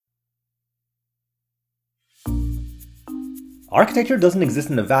Architecture doesn't exist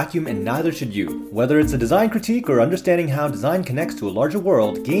in a vacuum, and neither should you. Whether it's a design critique or understanding how design connects to a larger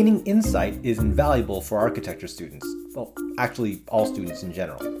world, gaining insight is invaluable for architecture students. Well, actually, all students in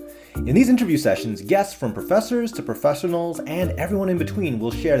general. In these interview sessions, guests from professors to professionals and everyone in between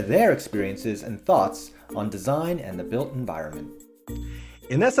will share their experiences and thoughts on design and the built environment.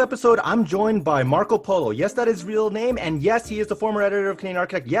 In this episode, I'm joined by Marco Polo. Yes, that is his real name. And yes, he is the former editor of Canadian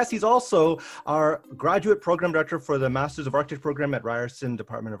Architect. Yes, he's also our graduate program director for the Masters of Architecture program at Ryerson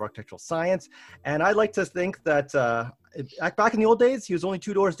Department of Architectural Science. And I like to think that back in the old days, he was only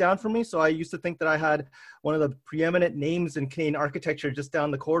 2 doors down from me. So I used to think that I had one of the preeminent names in Canadian architecture just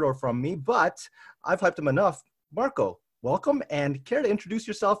down the corridor from me. But I've hyped him enough. Marco, welcome, and care to introduce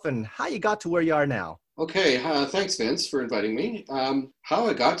yourself and how you got to where you are now? Okay, thanks, Vince, for inviting me. How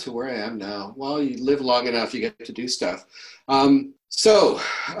I got to where I am now? Well, you live long enough, you get to do stuff.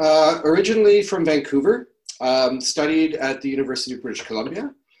 Originally from Vancouver, studied at the University of British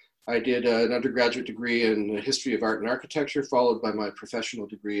Columbia. I did an undergraduate degree in history of art and architecture, followed by my professional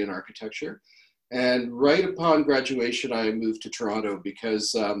degree in architecture. And right upon graduation, I moved to Toronto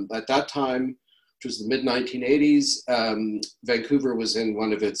because at that time, which was the mid-1980s, Vancouver was in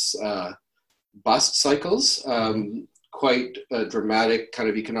one of its bust cycles, quite a dramatic kind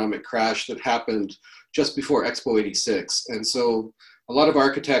of economic crash that happened just before Expo 86. And so a lot of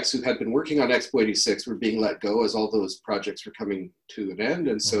architects who had been working on Expo 86 were being let go as all those projects were coming to an end.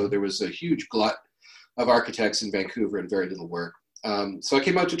 And so there was a huge glut of architects in Vancouver and very little work. So I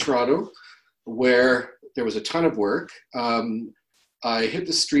came out to Toronto where there was a ton of work. I hit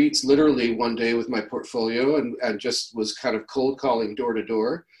the streets literally one day with my portfolio and just was kind of cold calling door to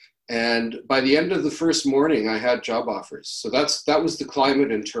door. And by the end of the first morning, I had job offers. So that was the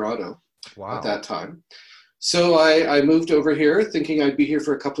climate in Toronto at that time. So I moved over here thinking I'd be here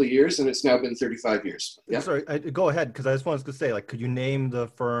for a couple of years, and it's now been 35 years. Yeah. Sorry, go ahead, because I just wanted to say, could you name the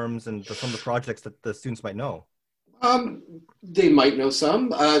firms and some of the projects that the students might know? They might know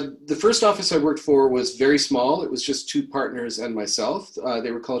some. The first office I worked for was very small. It was just 2 partners and myself.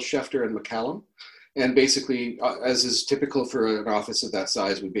 They were called Schefter and McCallum. And basically, as is typical for an office of that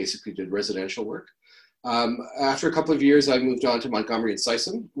size, we basically did residential work. After a couple of years, I moved on to Montgomery &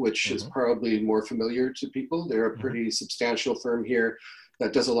 Sisson, which is probably more familiar to people. They're a pretty substantial firm here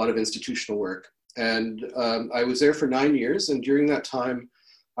that does a lot of institutional work. And I was there for 9 years. And during that time,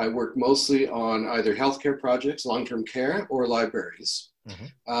 I worked mostly on either healthcare projects, long-term care, or libraries.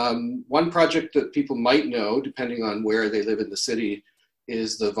 One project that people might know, depending on where they live in the city,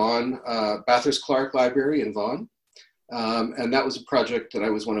 is the Vaughan Bathurst Clarke Library in Vaughan. And that was a project that I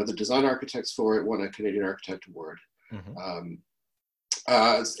was one of the design architects for. It won a Canadian Architect Award.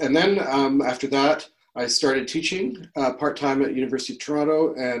 And then after that, I started teaching part-time at University of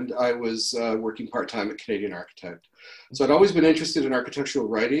Toronto, and I was working part-time at Canadian Architect. So I'd always been interested in architectural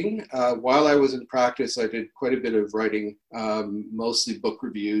writing. While I was in practice, I did quite a bit of writing, mostly book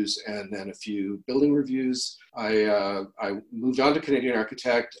reviews and then a few building reviews. I moved on to Canadian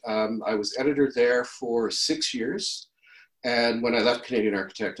Architect. I was editor there for 6 years. And when I left Canadian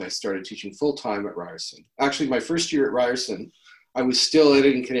Architect, I started teaching full-time at Ryerson. Actually, my first year at Ryerson, I was still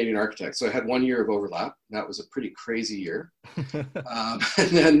editing Canadian Architect. So I had 1 year of overlap. That was a pretty crazy year. And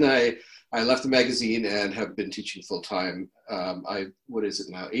then I left the magazine and have been teaching full-time. What is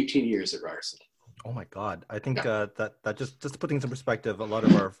it now? 18 years at Ryerson. Oh my God. I think that just to put things in perspective, a lot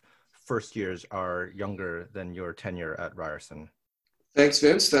of our first years are younger than your tenure at Ryerson. Thanks,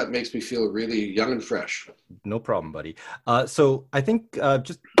 Vince. That makes me feel really young and fresh. No problem, buddy. So I think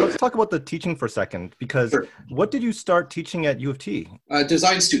just let's talk about the teaching for a second, because What did you start teaching at U of T?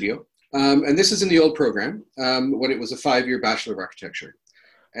 Design studio. And this is in the old program when it was a 5-year Bachelor of Architecture.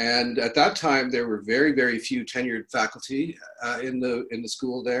 And at that time, there were very, very few tenured faculty in the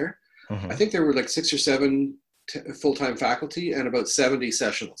school there. I think there were like 6 or 7 full-time faculty and about 70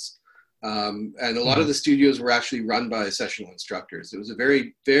 sessionals. And a lot of the studios were actually run by sessional instructors. It was a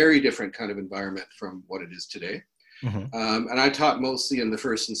very, very different kind of environment from what it is today. And I taught mostly in the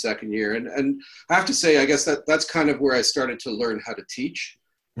first and second year. And I have to say, I guess that's kind of where I started to learn how to teach.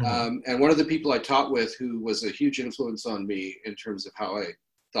 And one of the people I taught with who was a huge influence on me in terms of how I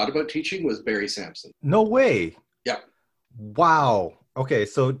thought about teaching was Barry Sampson. No way. Yeah. Wow. Okay,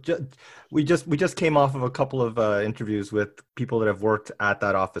 so we just came off of a couple of interviews with people that have worked at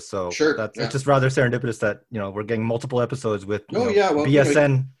that office. So it's just rather serendipitous that we're getting multiple episodes with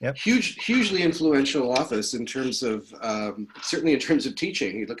BSN. Hugely influential office in terms of certainly in terms of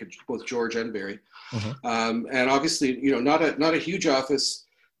teaching. You look at both George and Barry, and obviously not a huge office,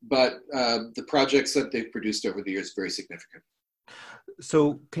 but the projects that they've produced over the years are very significant.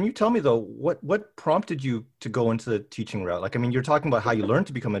 So can you tell me though, what prompted you to go into the teaching route? Like, I mean, you're talking about how you learned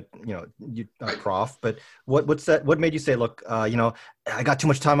to become a Right. prof, but what made you say, look, I got too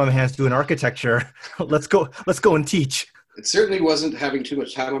much time on my hands doing architecture. Let's go and teach. It certainly wasn't having too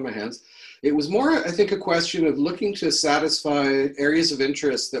much time on my hands. It was more, I think, a question of looking to satisfy areas of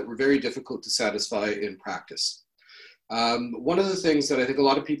interest that were very difficult to satisfy in practice. One of the things that I think a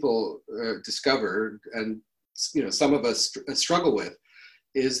lot of people discover, and some of us struggle with,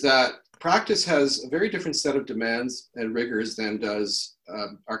 is that practice has a very different set of demands and rigors than does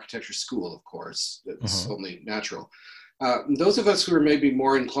architecture school, of course. It's Hmm. only natural. Those of us who are maybe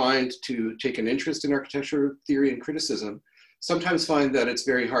more inclined to take an interest in architecture theory and criticism sometimes find that it's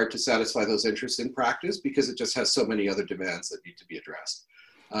very hard to satisfy those interests in practice because it just has so many other demands that need to be addressed.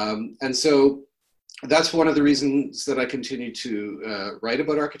 And so that's one of the reasons that I continued to write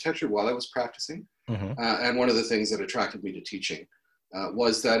about architecture while I was practicing. Hmm. And one of the things that attracted me to teaching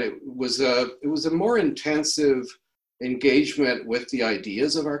was that it was a more intensive engagement with the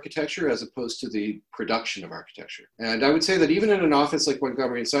ideas of architecture as opposed to the production of architecture. And I would say that even in an office like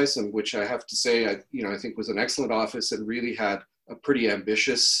Montgomery and Sysom, which I have to say, I think was an excellent office and really had a pretty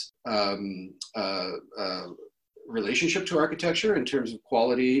ambitious relationship to architecture in terms of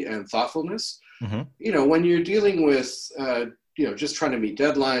quality and thoughtfulness. Hmm. When you're dealing with, just trying to meet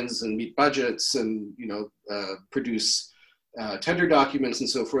deadlines and meet budgets and, produce tender documents and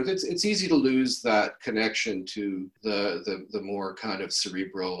so forth, it's easy to lose that connection to the more kind of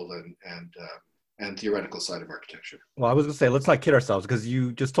cerebral and theoretical side of architecture. Well, I was gonna say, let's not kid ourselves because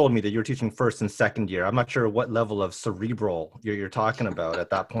you just told me that you're teaching first and second year. I'm not sure what level of cerebral you're talking about at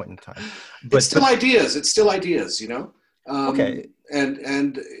that point in time, It's but still ideas. It's still ideas, okay.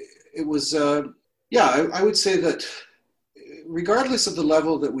 and it was, I would say that regardless of the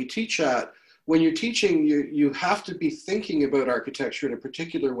level that we teach at, when you're teaching, you have to be thinking about architecture in a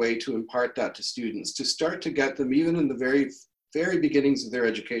particular way to impart that to students, to start to get them, even in the very, very beginnings of their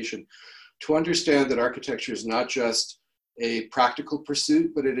education, to understand that architecture is not just a practical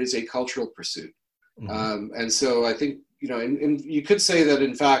pursuit, but it is a cultural pursuit. Hmm. And so I think, and you could say that,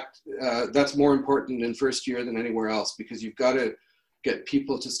 in fact, that's more important in first year than anywhere else, because you've got to get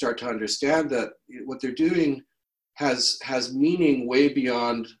people to start to understand that what they're doing has meaning way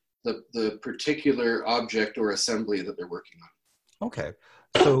beyond the particular object or assembly that they're working on. Okay.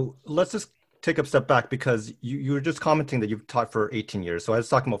 So let's just take a step back because you were just commenting that you've taught for 18 years. So I was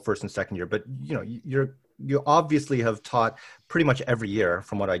talking about first and second year, but you obviously have taught pretty much every year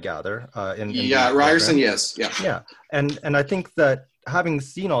from what I gather in these Yeah, Ryerson, programs. yes, yeah. Yeah. And I think that having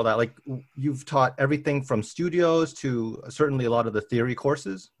seen all that, like you've taught everything from studios to certainly a lot of the theory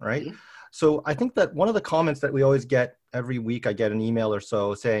courses, right? Mhm. So I think that one of the comments that we always get every week, I get an email or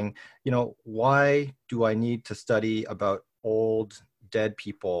so saying, why do I need to study about old dead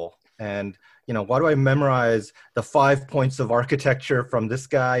people? And, why do I memorize the 5 points of architecture from this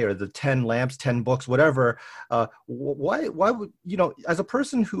guy or the 10 lamps, 10 books, whatever? Why would, as a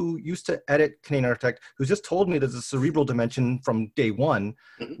person who used to edit Canadian Architect, who's just told me there's a cerebral dimension from day one,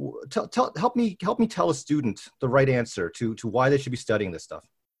 Mhm. help me tell a student the right answer to why they should be studying this stuff.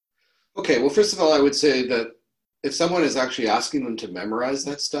 Okay, well, first of all, I would say that if someone is actually asking them to memorize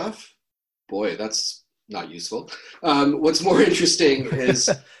that stuff, boy, that's not useful. What's more interesting is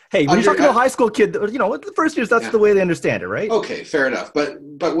Hey, when you're talking to a high school kid, the first years, that's yeah. the way they understand it, right? Okay, fair enough. But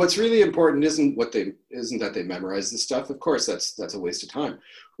what's really important isn't that they memorize this stuff. Of course, that's a waste of time.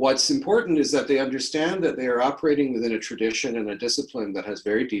 What's important is that they understand that they are operating within a tradition and a discipline that has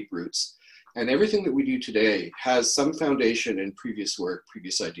very deep roots, and everything that we do today has some foundation in previous work,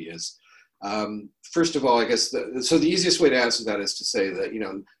 previous ideas. First of all, I guess so the easiest way to answer that is to say that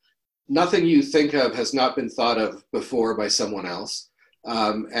nothing you think of has not been thought of before by someone else,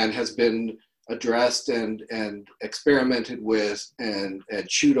 and has been addressed and experimented with and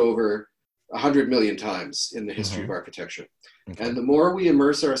chewed over 100 million times in the history of Hmm. architecture. Okay. And the more we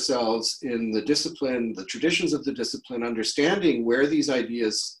immerse ourselves in the discipline, the traditions of the discipline, understanding where these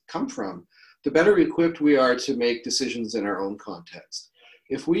ideas come from, the better equipped we are to make decisions in our own context.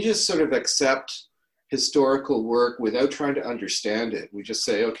 If we just sort of accept historical work without trying to understand it, we just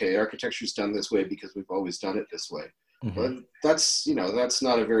say, okay, architecture's done this way because we've always done it this way. Hmm. But that's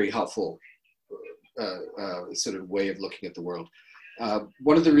not a very helpful sort of way of looking at the world.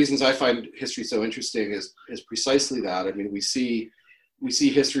 One of the reasons I find history so interesting is precisely that. I mean, we see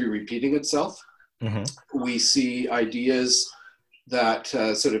history repeating itself. Hmm. We see ideas that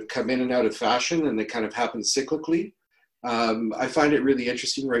sort of come in and out of fashion, and they kind of happen cyclically. I find it really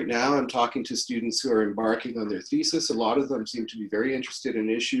interesting right now. I'm talking to students who are embarking on their thesis. A lot of them seem to be very interested in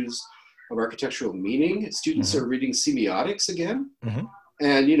issues of architectural meaning. Students are reading semiotics again. Mhm.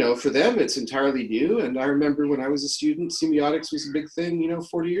 And, you know, for them, it's entirely new. And I remember when I was a student, semiotics was a big thing, you know,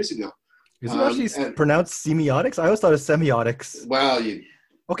 40 years ago. Is it actually And pronounced semiotics? I always thought of semiotics. well,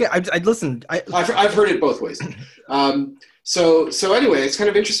 Okay, I listened. I've heard it both ways. So anyway, it's kind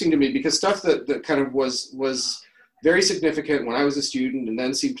of interesting to me because stuff that kind of was very significant when I was a student and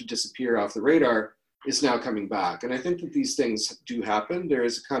then seemed to disappear off the radar is now coming back. And I think that these things do happen. There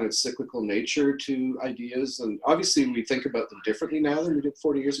is a kind of cyclical nature to ideas. And obviously we think about them differently now than we did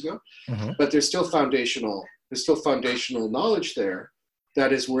 40 years ago, but there's still foundational knowledge there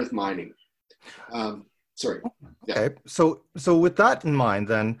that is worth mining. Sorry. Yeah. Okay, so with that in mind,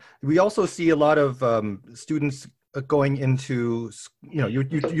 then we also see a lot of students going into, you know,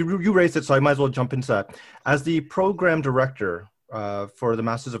 you raised it, so I might as well jump into that. As the program director for the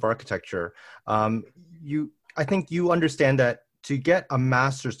Masters of Architecture, I think you understand that to get a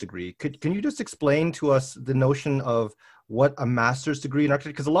master's degree, can you just explain to us the notion of what a master's degree in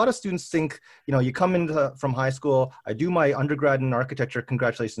architecture? Because a lot of students think, you know, you come in from high school, I do my undergrad in architecture,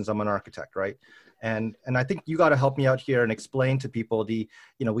 congratulations, I'm an architect, right? And I think you got to help me out here and explain to people you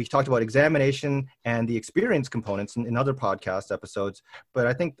know, we've talked about examination and the experience components in other podcast episodes, but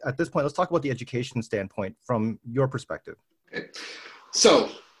I think at this point, let's talk about the education standpoint from your perspective. Okay. So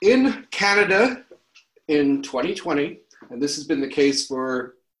in Canada in 2020, and this has been the case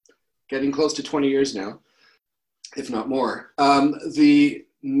for getting close to 20 years now, if not more, the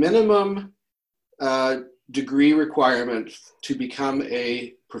minimum degree requirement to become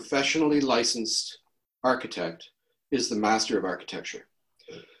a professionally licensed architect is the Master of Architecture.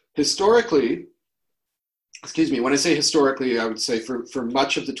 Historically, when I say historically, I would say for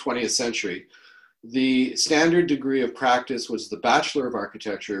much of the 20th century, the standard degree of practice was the Bachelor of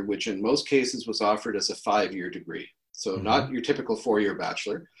Architecture, which in most cases was offered as a 5-year degree. So not your typical 4-year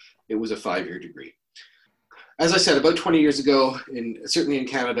bachelor, it was a 5-year degree. As I said, about 20 years ago, certainly in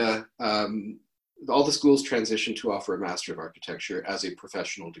Canada, all the schools transitioned to offer a Master of Architecture as a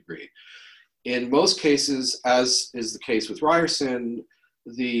professional degree. In most cases, as is the case with Ryerson,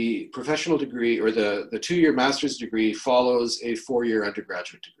 the professional degree or the 2-year master's degree follows a 4-year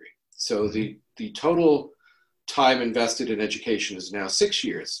undergraduate degree. So the total time invested in education is now 6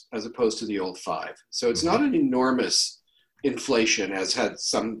 years as opposed to the old 5. So it's not an enormous inflation as had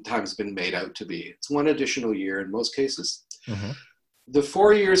sometimes been made out to be. It's 1 additional year in most cases. The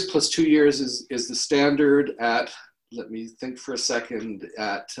 4 years plus 2 years is the standard at, let me think for a second,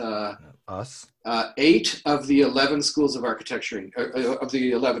 at 8 of the 11 schools of architecture, of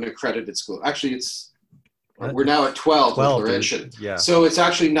the 11 accredited schools. Actually, we're now at 12 with Laurentian. Yeah. So it's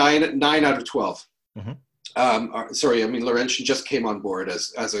actually 9 out of 12. Laurentian just came on board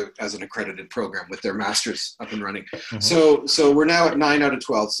as an accredited program with their masters up and running. So we're now at 9 out of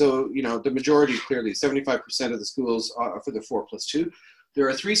 12. So, you know, the majority, clearly 75% of the schools are for the 4+2. There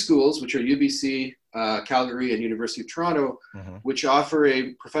are 3 schools, which are UBC, Calgary, and University of Toronto, which offer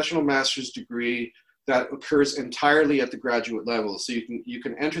a professional master's degree that occurs entirely at the graduate level. So you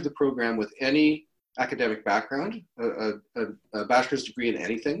can enter the program with any academic background. A bachelor's degree in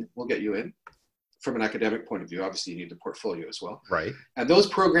anything will get you in. From an academic point of view, obviously you need the portfolio as well. Right. And those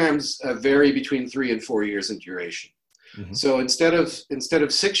programs vary between 3 and 4 years in duration. So instead of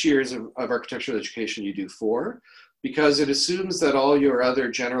 6 years of architectural education, you do 4, because it assumes that all your other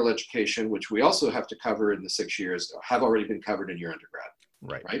general education, which we also have to cover in the 6 years, have already been covered in your undergrad.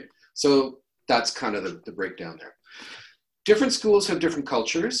 Right. So that's kind of the breakdown there. Different schools have different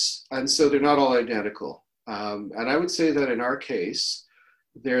cultures, and so they're not all identical. And I would say that in our case,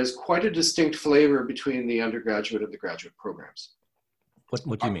 there's quite a distinct flavor between the undergraduate and the graduate programs.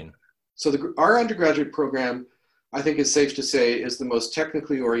 What do you mean? So our undergraduate program, I think it's safe to say, is the most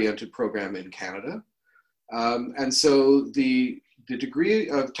technically oriented program in Canada. And so the degree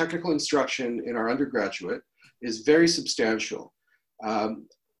of technical instruction in our undergraduate is very substantial.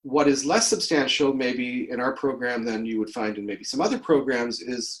 What is less substantial maybe in our program than you would find in maybe some other programs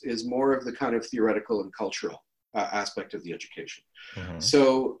is more of the kind of theoretical and cultural aspect of the education.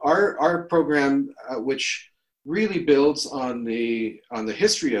 So our program, which really builds on the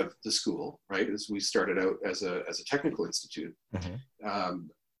history of the school, right? As we started out as a technical institute,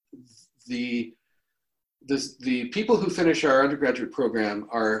 the people who finish our undergraduate program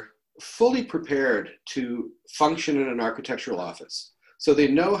are fully prepared to function in an architectural office. So they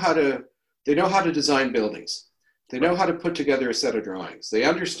know how to design buildings. They know how to put together a set of drawings. They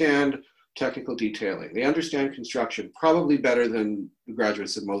understand technical detailing. They understand construction probably better than the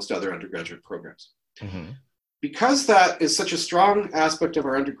graduates of most other undergraduate programs. Because that is such a strong aspect of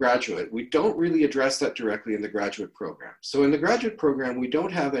our undergraduate, we don't really address that directly in the graduate program. So in the graduate program, we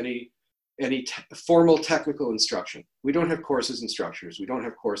don't have any any formal technical instruction. We don't have courses in structures. We don't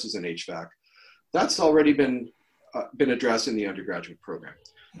have courses in HVAC. That's already been addressed in the undergraduate program.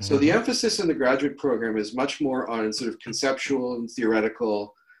 Mm-hmm. So the emphasis in the graduate program is much more on sort of conceptual and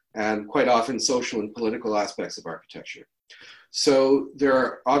theoretical and quite often social and political aspects of architecture. So there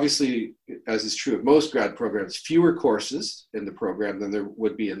are obviously, as is true of most grad programs, fewer courses in the program than there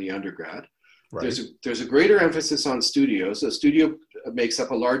would be in the undergrad. Right. There's a greater emphasis on studios. A studio makes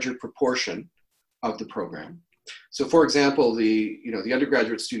up a larger proportion of the program. So for example, the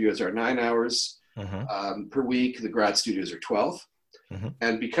undergraduate studios are 9 hours per week. The grad studios are 12. Mm-hmm.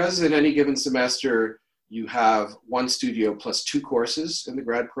 And because in any given semester you have one studio plus 2 courses in the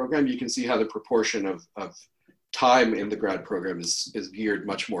grad program, you can see how the proportion of time in the grad program is geared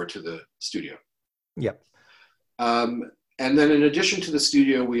much more to the studio. Yep. And then in addition to the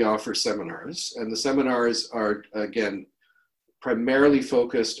studio, we offer seminars. And the seminars are, again, primarily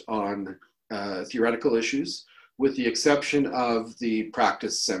focused on theoretical issues, with the exception of the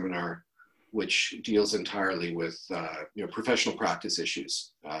practice seminar, which deals entirely with professional practice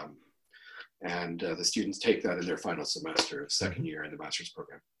issues. And the students take that in their final semester, second year in the master's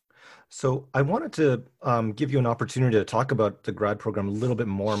program. So I wanted to give you an opportunity to talk about the grad program a little bit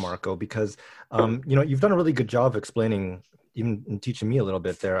more, Marco, because you've done a really good job of explaining, even in teaching me a little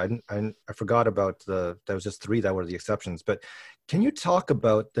bit there. I forgot about there was just 3 that were the exceptions. But can you talk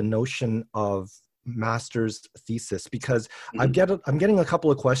about the notion of master's thesis? Because mm-hmm. I'm getting a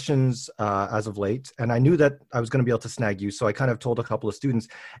couple of questions as of late, and I knew that I was going to be able to snag you, so I kind of told a couple of students.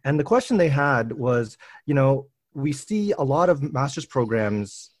 And the question they had was, we see a lot of master's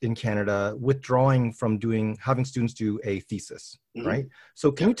programs in Canada withdrawing from having students do a thesis, mm-hmm. right?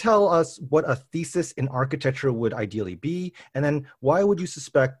 So can you tell us what a thesis in architecture would ideally be? And then why would you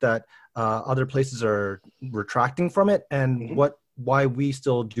suspect that other places are retracting from it, and mm-hmm. why we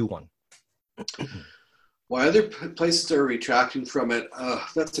still do one? Why other places are retracting from it?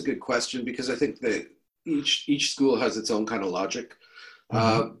 That's a good question, because I think that each school has its own kind of logic.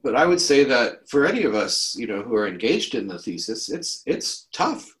 Mm-hmm. But I would say that for any of us, who are engaged in the thesis, it's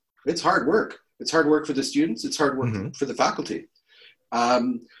tough. It's hard work. It's hard work for the students. It's hard work mm-hmm. for the faculty.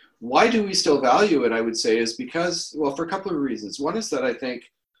 Why do we still value it? I would say is because, well, for a couple of reasons. One is that I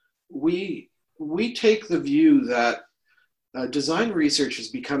think we take the view that design research is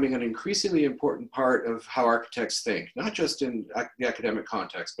becoming an increasingly important part of how architects think, not just in the academic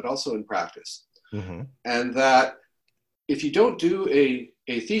context, but also in practice. Mm-hmm. And that if you don't do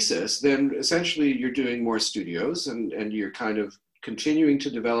a thesis, then essentially you're doing more studios and you're kind of continuing to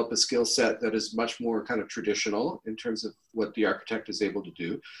develop a skill set that is much more kind of traditional in terms of what the architect is able to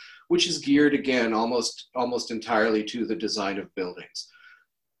do, which is geared, again, almost entirely to the design of buildings.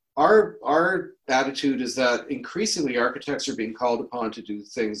 Our attitude is that increasingly architects are being called upon to do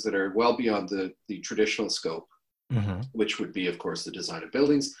things that are well beyond the traditional scope, mm-hmm. which would be, of course, the design of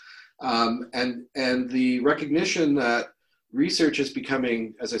buildings. And the recognition that research is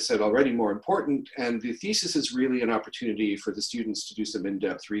becoming, as I said already, more important, and the thesis is really an opportunity for the students to do some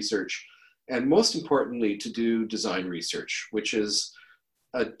in-depth research, and most importantly, to do design research, which is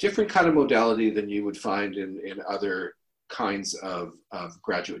a different kind of modality than you would find in other kinds of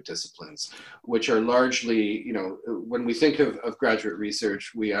graduate disciplines, which are largely, when we think of graduate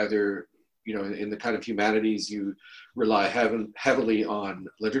research, we either, in the kind of humanities, you rely heavily on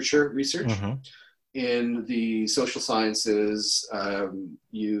literature research. Mm-hmm. In the social sciences,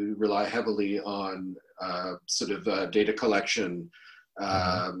 you rely heavily on data collection,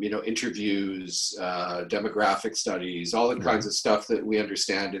 interviews, demographic studies, all the mm-hmm. kinds of stuff that we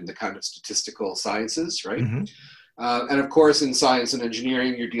understand in the kind of statistical sciences, right? Mm-hmm. And of course, in science and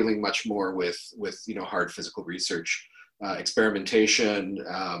engineering, you're dealing much more with hard physical research, experimentation,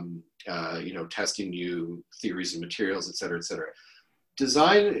 testing new theories and materials, et cetera, et cetera.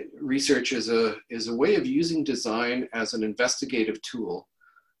 Design research is a way of using design as an investigative tool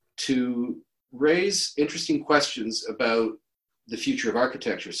to raise interesting questions about the future of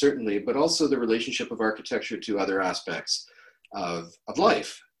architecture, certainly, but also the relationship of architecture to other aspects of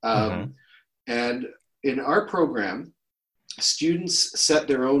life. Mm-hmm. And in our program, students set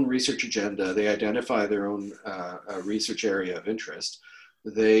their own research agenda. They identify their own research area of interest.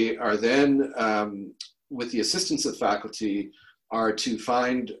 They are then, with the assistance of faculty, are to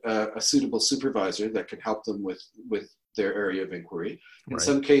find a suitable supervisor that can help them with their area of inquiry. In right.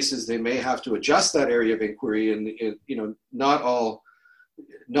 some cases, they may have to adjust that area of inquiry, and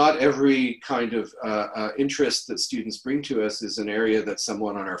not every kind of interest that students bring to us is an area that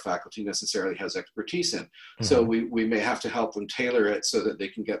someone on our faculty necessarily has expertise in. Mm-hmm. So we may have to help them tailor it so that they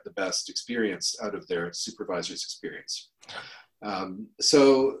can get the best experience out of their supervisor's experience.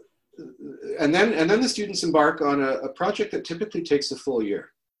 So then the students embark on a project that typically takes a full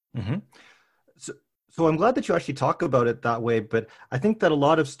year. Mm-hmm. So I'm glad that you actually talk about it that way, but I think that a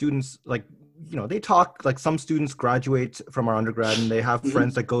lot of students, like, you know, they talk, like some students graduate from our undergrad and they have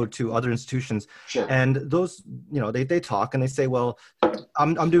friends that go to other institutions. Sure. And those, you know, they talk and they say, well,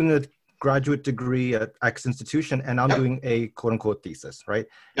 I'm doing a graduate degree at X institution and I'm doing a quote unquote thesis, right?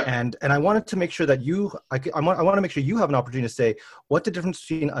 Yep. And I wanted to make sure that I want to make sure you have an opportunity to say what the difference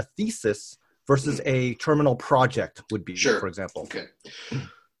between a thesis versus a terminal project would be, sure. For example. Okay.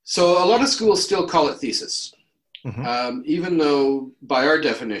 So a lot of schools still call it thesis, even though by our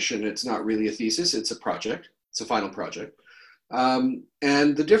definition, it's not really a thesis, it's a project, it's a final project. And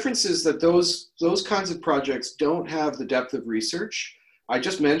the difference is that those kinds of projects don't have the depth of research. I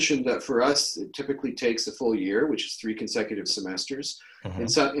just mentioned that for us, it typically takes a full year, which is 3 consecutive semesters. In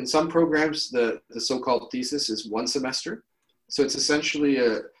some programs, the so-called thesis is 1 semester. So it's essentially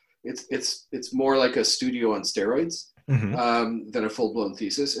it's more like a studio on steroids. Than a full-blown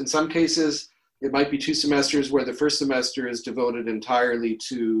thesis. In some cases, it might be 2 semesters where the first semester is devoted entirely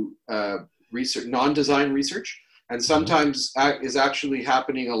to research, non-design research, and sometimes is actually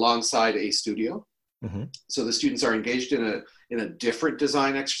happening alongside a studio. So the students are engaged in a different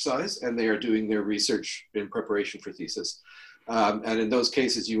design exercise, and they are doing their research in preparation for thesis. And in those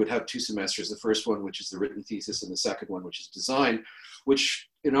cases, you would have 2 semesters, the first one, which is the written thesis, and the second one, which is design, which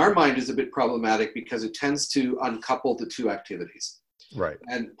in our mind is a bit problematic because it tends to uncouple the 2 activities. Right.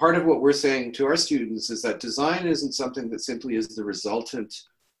 And part of what we're saying to our students is that design isn't something that simply is the resultant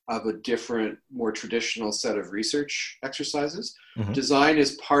of a different, more traditional set of research exercises. Design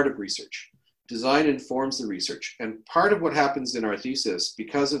is part of research. Design informs the research. And part of what happens in our thesis,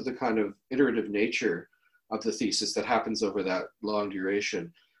 because of the kind of iterative nature of the thesis that happens over that long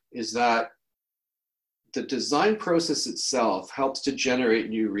duration, is that the design process itself helps to generate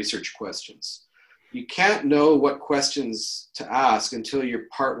new research questions. You can't know what questions to ask until you're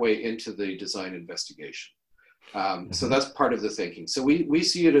partway into the design investigation. So that's part of the thinking. So we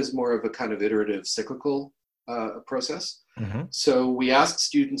see it as more of a kind of iterative cyclical process. So we ask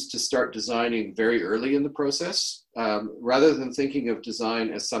students to start designing very early in the process, rather than thinking of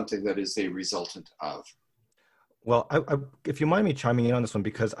design as something that is a resultant of. Well, if you mind me chiming in on this one,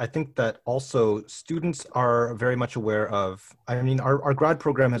 because I think that also students are very much aware of, I mean, our grad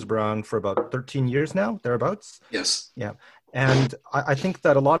program has been around for about 13 years now, thereabouts. Yes. Yeah. And I think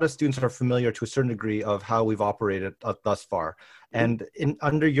that a lot of students are familiar to a certain degree of how we've operated thus far. And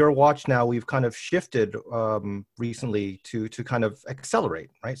under your watch now, we've kind of shifted recently to kind of accelerate,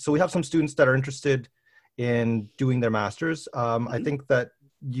 right? So we have some students that are interested in doing their master's. I think that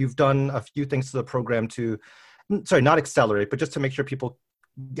you've done a few things to the program to, sorry, not accelerate, but just to make sure people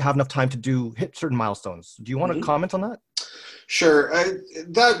have enough time to hit certain milestones. Do you want to comment on that? Sure.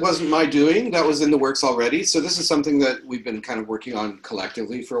 That wasn't my doing. That was in the works already. So this is something that we've been kind of working on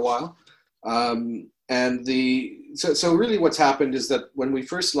collectively for a while. So really what's happened is that when we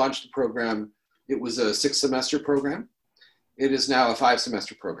first launched the program, it was a 6-semester program. It is now a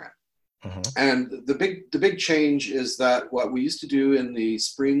 5-semester program. And the big change is that what we used to do in the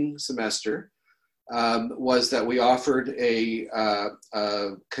spring semester was that we offered a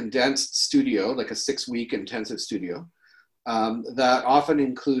condensed studio, like a 6-week intensive studio, that often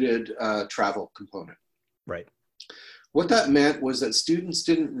included a travel component. Right. What that meant was that students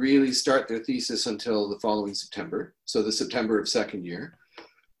didn't really start their thesis until the following September, so the September of second year.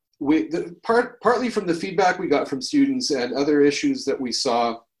 Partly from the feedback we got from students and other issues that we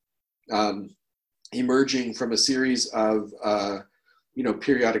saw emerging from a series of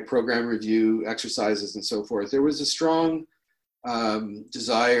periodic program review exercises and so forth, there was a strong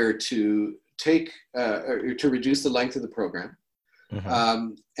desire to to reduce the length of the program.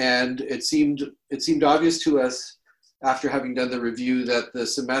 And it seemed obvious to us after having done the review that the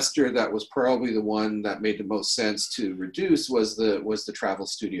semester that was probably the one that made the most sense to reduce was the travel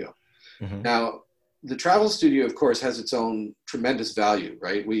studio. Now, the travel studio, of course, has its own tremendous value,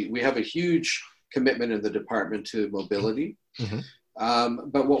 right? We have a huge commitment in the department to mobility.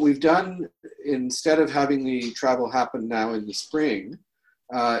 But what we've done, instead of having the travel happen now in the spring,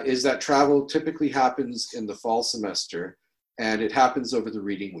 is that travel typically happens in the fall semester, and it happens over the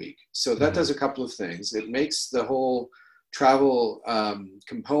reading week. So that does a couple of things. It makes the whole travel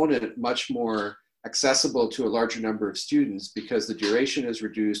component much more accessible to a larger number of students because the duration is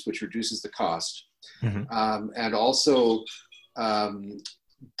reduced, which reduces the cost, and also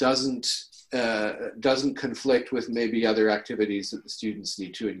doesn't conflict with maybe other activities that the students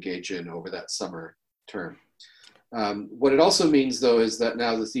need to engage in over that summer term. What it also means, though, is that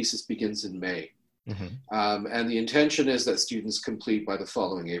now the thesis begins in May. And the intention is that students complete by the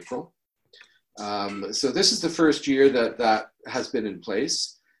following April. So this is the first year that that has been in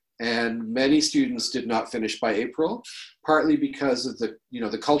place, and many students did not finish by April, partly because of the,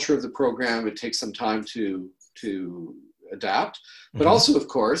 the culture of the program. It takes some time to adapt, but also, of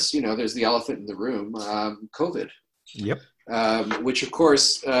course, there's the elephant in the room, COVID. Yep. Which of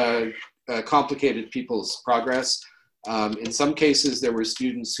course complicated people's progress. In some cases, there were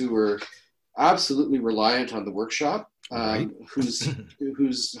students who were absolutely reliant on the workshop,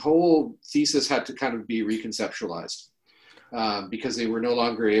 whose whole thesis had to kind of be reconceptualized because they were no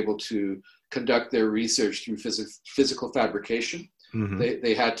longer able to conduct their research through physical fabrication.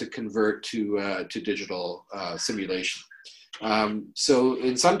 They had to convert to digital simulation. So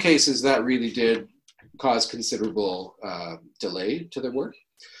in some cases, that really did cause considerable delay to their work.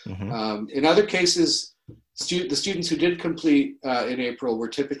 In other cases, the students who did complete in April were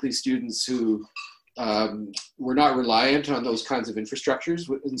typically students who were not reliant on those kinds of infrastructures,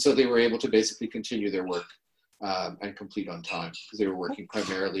 and so they were able to basically continue their work and complete on time because they were working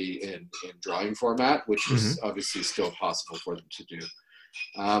primarily in drawing format, which is obviously still possible for them to do.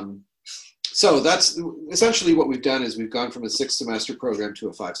 So that's essentially what we've done, is we've gone from a 6-semester program to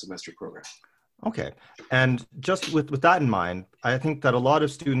a 5-semester program. Okay. And just with that in mind, I think that a lot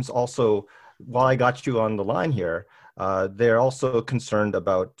of students also, while I got you on the line here, they're also concerned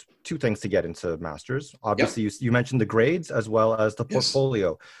about two things to get into masters. Obviously, you mentioned the grades as well as the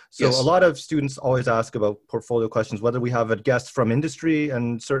portfolio. So a lot of students always ask about portfolio questions, whether we have a guest from industry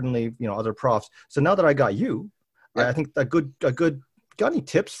and certainly, other profs. So now that I got you, I think a good got any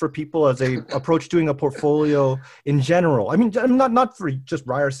tips for people as they approach doing a portfolio in general? I mean, not for just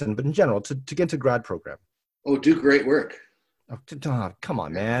Ryerson, but in general, to get into grad program. Oh, do great work. Oh, come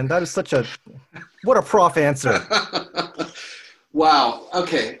on, man. That is what a prof answer. Wow.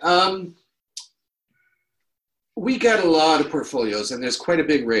 Okay. We get a lot of portfolios, and there's quite a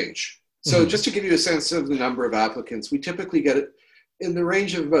big range. So just to give you a sense of the number of applicants, we typically get it in the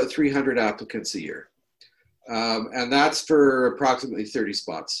range of about 300 applicants a year. And that's for approximately 30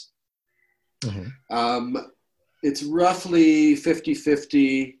 spots. It's roughly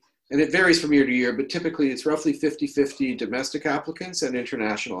 50-50, and it varies from year to year, but typically it's roughly 50-50 domestic applicants and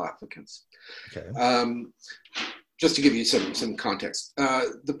international applicants. Okay. Just to give you some context.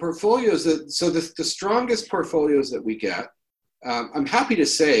 The portfolios, the strongest portfolios that we get, I'm happy to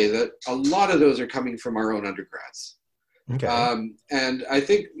say that a lot of those are coming from our own undergrads. Okay. And I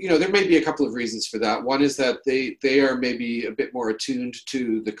think, there may be a couple of reasons for that. One is that they are maybe a bit more attuned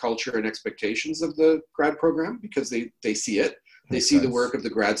to the culture and expectations of the grad program because they see it. They see the work of the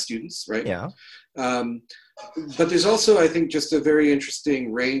grad students, right? Yeah. But there's also, I think, just a very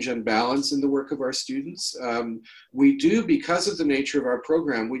interesting range and balance in the work of our students. We do, because of the nature of our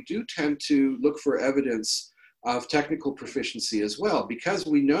program, we do tend to look for evidence of technical proficiency as well, because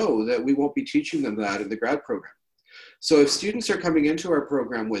we know that we won't be teaching them that in the grad program. So if students are coming into our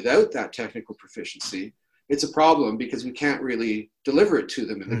program without that technical proficiency, it's a problem because we can't really deliver it to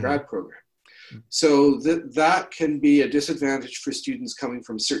them in the grad program. So that can be a disadvantage for students coming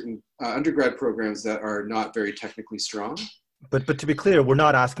from certain undergrad programs that are not very technically strong. But to be clear, we're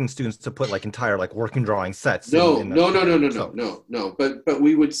not asking students to put entire working drawing sets. No. But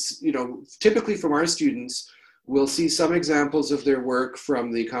we would, typically from our students, we'll see some examples of their work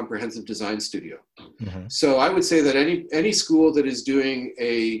from the Comprehensive Design Studio. So I would say that any school that is doing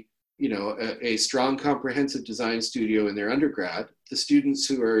a strong comprehensive design studio in their undergrad, the students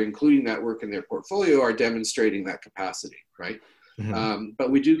who are including that work in their portfolio are demonstrating that capacity, right? But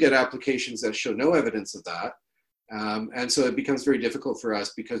we do get applications that show no evidence of that. And so it becomes very difficult for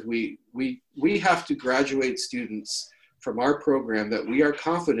us because we have to graduate students from our program that we are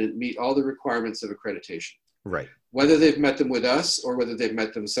confident meet all the requirements of accreditation. Right. Whether they've met them with us or whether they've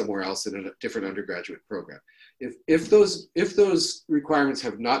met them somewhere else in a different undergraduate program. If those requirements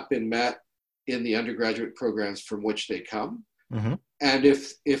have not been met in the undergraduate programs from which they come, and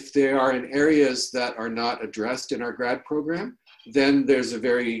if they are in areas that are not addressed in our grad program, then there's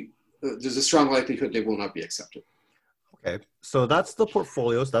a strong likelihood they will not be accepted. Okay, so that's the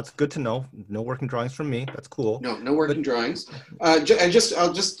portfolios. That's good to know. No working drawings from me. That's cool. No working drawings. And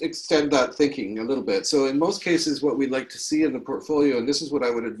I'll just extend that thinking a little bit. So in most cases, what we'd like to see in the portfolio, and this is what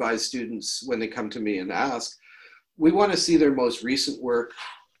I would advise students when they come to me and ask, we want to see their most recent work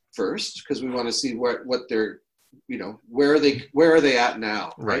first, because we want to see what they're, where are they at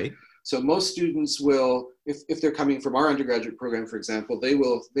now, right? So most students will, if they're coming from our undergraduate program, for example, they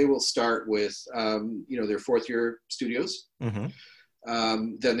will start with, their fourth year studios.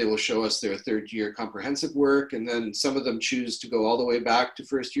 Then they will show us their third year comprehensive work. And then some of them choose to go all the way back to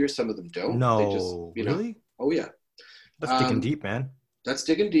first year. Some of them don't. They just, No, you know, really? oh yeah. That's digging deep, man. That's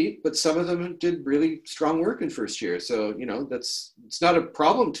digging deep, but some of them did really strong work in first year. So, you know, it's not a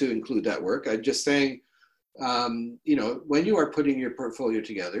problem to include that work. I'm just saying, you know, when you are putting your portfolio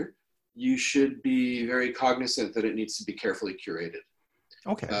together, you should be very cognizant that it needs to be carefully curated.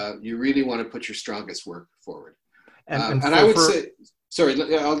 Okay. You really want to put your strongest work forward. And I would say, sorry,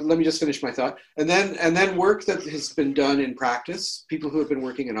 let me just finish my thought. And then work that has been done in practice, people who have been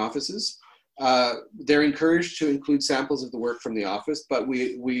working in offices, they're encouraged to include samples of the work from the office, but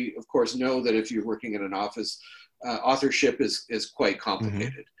we of course know that if you're working in an office, authorship is quite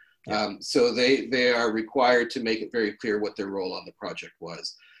complicated. Mm-hmm. Yeah. So they are required to make it very clear what their role on the project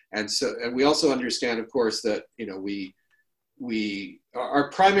was. And we also understand, of course, that, you know,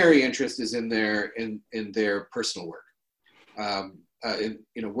 our primary interest is in their personal work.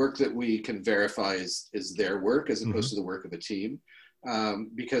 You know, work that we can verify is their work as opposed to the work of a team.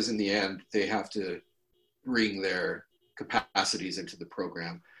 Because in the end, they have to bring their capacities into the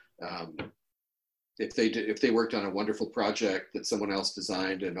program. If they worked on a wonderful project that someone else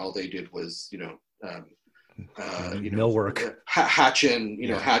designed and all they did was, you know, millwork, hatch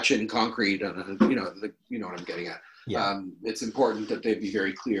in concrete, you know what I'm getting at. Yeah. It's important that they be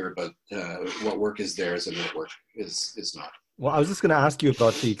very clear about what work is theirs and what work is not. Well, I was just going to ask you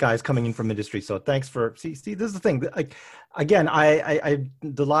about the guys coming in from industry. So thanks for see. This is the thing. Again, I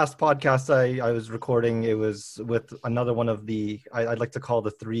the last podcast I was recording, it was with another one of I'd like to call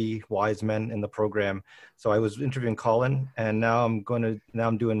the three wise men in the program. So I was interviewing Colin, and now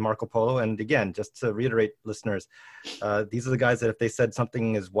I'm doing Marco Polo. And again, just to reiterate, listeners, these are the guys that if they said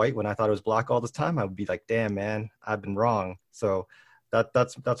something is white when I thought it was black all this time, I would be like, damn, man, I've been wrong. So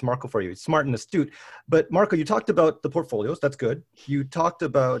that's Marco for you. Smart and astute. But Marco, you talked about the portfolios. That's good. You talked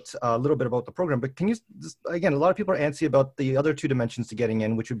about a little bit about the program, but can you just, again, a lot of people are antsy about the other two dimensions to getting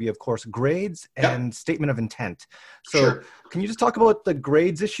in, which would be, of course, grades and statement of intent. So sure. Can you just talk about the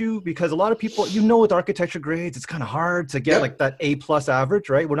grades issue? Because a lot of people, you know, with architecture grades, it's kind of hard to get like that A+ average,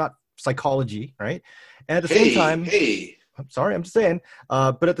 right? We're not psychology, right? And at the same time, I'm sorry, I'm just saying.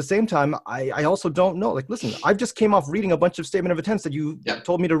 But at the same time, I also don't know. Like, listen, I've just came off reading a bunch of statement of intents that you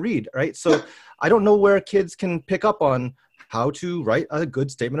told me to read, right? So I don't know where kids can pick up on how to write a good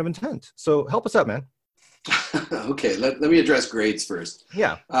statement of intent. So help us out, man. Okay, let me address grades first.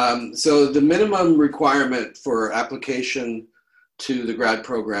 Yeah. So the minimum requirement for application to the grad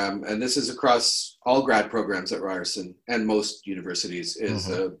program, and this is across all grad programs at Ryerson and most universities, is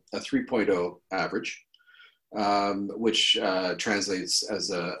a 3.0 average. Which translates as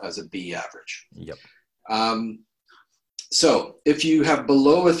a B average. Yep. So if you have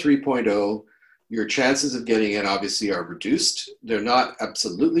below a 3.0, your chances of getting in obviously are reduced. They're not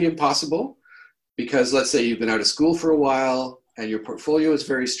absolutely impossible, because let's say you've been out of school for a while and your portfolio is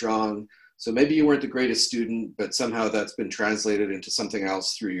very strong. So maybe you weren't the greatest student, but somehow that's been translated into something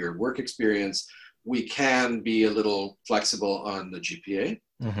else through your work experience. We can be a little flexible on the GPA.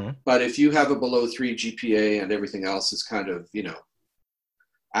 But if you have a below 3 GPA and everything else is kind of, you know,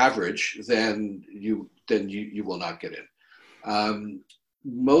 average, then you will not get in.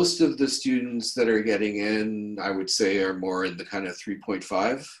 Most of the students that are getting in, I would say, are more in the kind of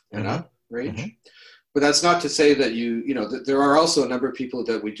 3.5 and up range. But that's not to say that you know, there are also a number of people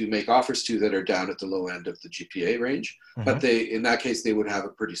that we do make offers to that are down at the low end of the GPA range. But in that case, they would have a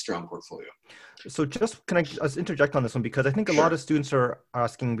pretty strong portfolio. So just, can I just interject on this one? Because I think a lot of students are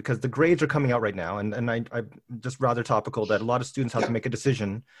asking, because the grades are coming out right now. And I just rather topical that a lot of students have to make a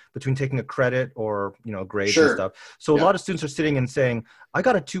decision between taking a credit or, you know, grades and stuff. So a lot of students are sitting and saying, I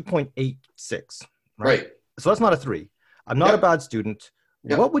got a 2.86, right? So that's not a 3. I'm not a bad student.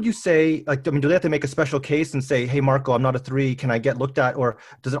 What would you say, like, I mean, do they have to make a special case and say, hey, Marco, I'm not a 3, can I get looked at? Or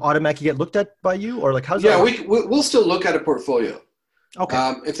does it automatically get looked at by you? Or like, how's that? Yeah, we'll still look at a portfolio.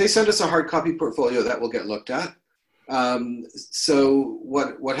 Okay. If they send us a hard copy portfolio, that will get looked at. So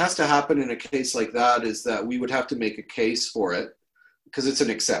what has to happen in a case like that is that we would have to make a case for it, because it's an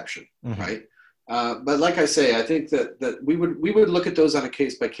exception, right? But like I say, I think that we would look at those on a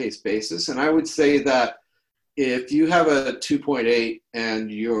case-by-case basis. And I would say that if you have a 2.8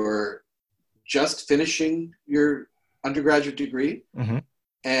 and you're just finishing your undergraduate degree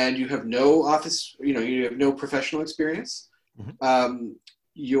and you have no office, you know, you have no professional experience,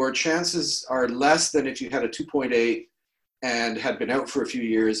 your chances are less than if you had a 2.8 and had been out for a few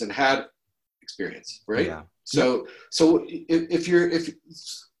years and had experience, right? Yeah. So if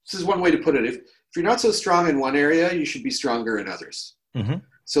this is one way to put it, if you're not so strong in one area, you should be stronger in others.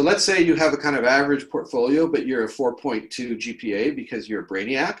 So let's say you have a kind of average portfolio, but you're a 4.2 GPA because you're a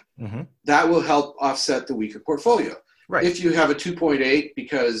brainiac. Mm-hmm. That will help offset the weaker portfolio. Right. If you have a 2.8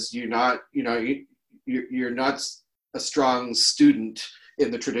 because you're not a strong student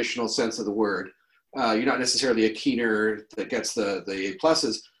in the traditional sense of the word, you're not necessarily a keener that gets the A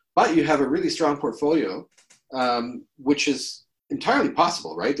pluses, but you have a really strong portfolio, which is entirely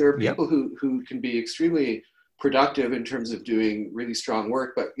possible, right? There are people who can be extremely productive in terms of doing really strong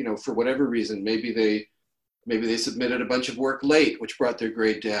work, but for whatever reason, maybe they submitted a bunch of work late, which brought their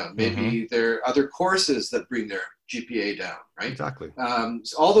grade down. Maybe there are other courses that bring their GPA down, right? Exactly.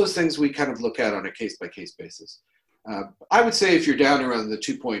 So all those things we kind of look at on a case-by-case basis. I would say if you're down around the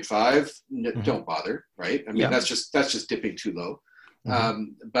 2.5, don't bother, right? I mean, that's just dipping too low.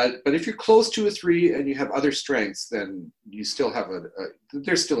 But if you're close to a 3 and you have other strengths, then you still have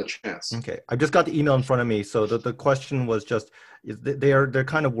there's still a chance. Okay, I've just got the email in front of me. So the question was just, they're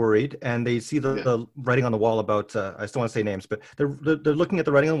kind of worried, and they see the writing on the wall about, I still want to say names, but they're looking at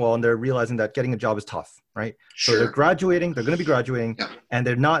the writing on the wall and they're realizing that getting a job is tough, right? Sure. So they're going to be graduating, and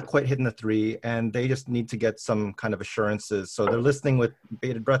they're not quite hitting the 3, and they just need to get some kind of assurances. So they're listening with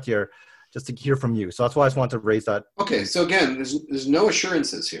bated breath here, just to hear from you. So that's why I just wanted to raise that. Okay, so again, there's no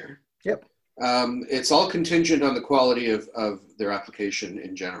assurances here. Yep. It's all contingent on the quality of their application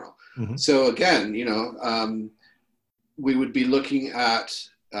in general. So again, we would be looking at,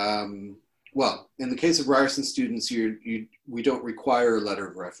 well, in the case of Ryerson students, we don't require a letter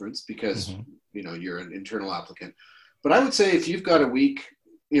of reference because, you're an internal applicant. But I would say if you've got a weak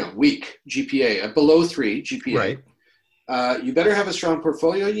GPA, a below 3 GPA, right. You better have a strong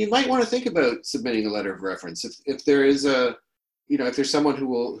portfolio. You might want to think about submitting a letter of reference if there is if there's someone who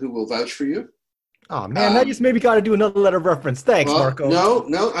will vouch for you. Oh man, that just maybe got to do another letter of reference. Thanks, Marco.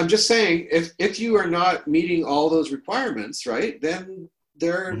 No, I'm just saying if you are not meeting all those requirements, right, then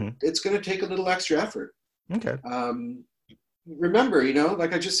it's going to take a little extra effort. Okay. Remember,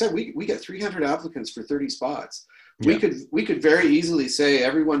 like I just said, we get 300 applicants for 30 spots. We could very easily say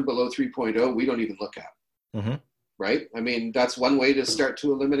everyone below 3.0 we don't even look at. Right? I mean, that's one way to start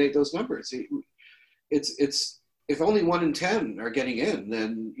to eliminate those numbers. It's if only 1 in 10 are getting in,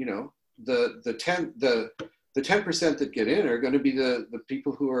 then the 10% that get in are going to be the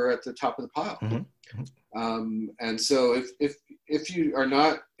people who are at the top of the pile. And so if you're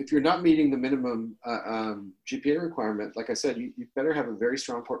not meeting the minimum GPA requirement, like I said, you better have a very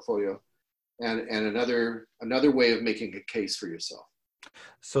strong portfolio and another way of making a case for yourself.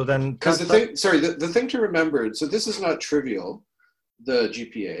 So then, because the thing to remember, so this is not trivial, the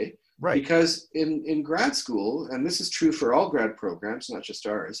GPA, right? Because in grad school, and this is true for all grad programs, not just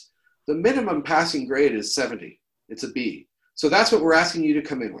ours, the minimum passing grade is 70. It's a B. So that's what we're asking you to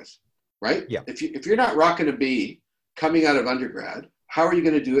come in with, right? Yeah. If you're not rocking a B coming out of undergrad, how are you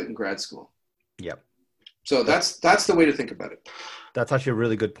going to do it in grad school? Yep. So that's the way to think about it. That's actually a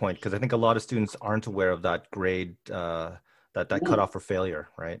really good point, because I think a lot of students aren't aware of that grade. That cutoff for failure,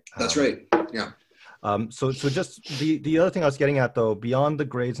 right? That's right. Yeah. So just the other thing I was getting at, though, beyond the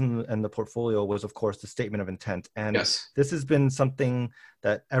grades and the portfolio, was of course the statement of intent. And this has been something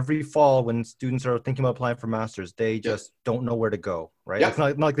that every fall when students are thinking about applying for masters, they just don't know where to go, right? It's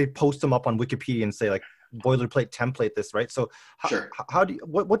not like they post them up on Wikipedia and say like boilerplate template this, right? So how do you,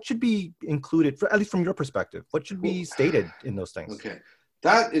 what should be included, at least from your perspective? What should be stated in those things? Okay,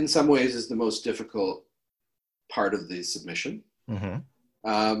 that in some ways is the most difficult part of the submission,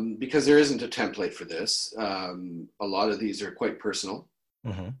 because there isn't a template for this. A lot of these are quite personal.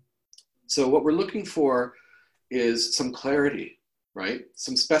 So what we're looking for is some clarity, right?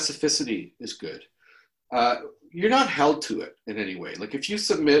 Some specificity is good. You're not held to it in any way. Like if you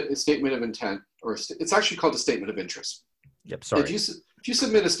submit a statement of intent, or it's actually called a statement of interest. Yep, sorry. If you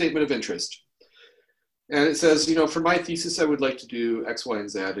submit a statement of interest, and it says, for my thesis, I would like to do X, Y, and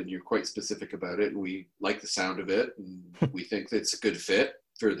Z, and you're quite specific about it, and we like the sound of it, and we think that it's a good fit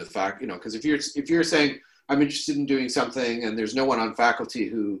for the fact, because if you're saying, I'm interested in doing something, and there's no one on faculty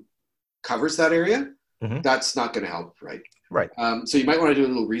who covers that area, that's not going to help, right? Right. So you might want to do a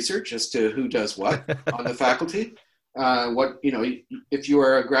little research as to who does what on the faculty. If you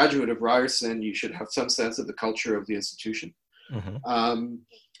are a graduate of Ryerson, you should have some sense of the culture of the institution.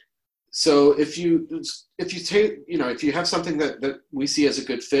 So if you have something that we see as a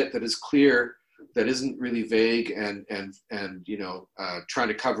good fit, that is clear, that isn't really vague and trying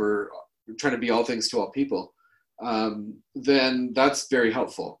to be all things to all people, then that's very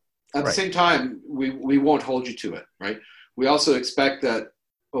helpful. At the same time, we won't hold you to it, right? We also expect that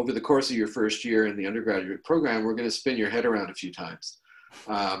over the course of your first year in the undergraduate program, we're going to spin your head around a few times.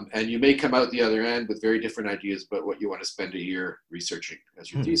 And you may come out the other end with very different ideas about what you want to spend a year researching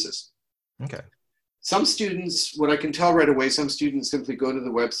as your thesis. Okay. Some students, what I can tell right away, some students simply go to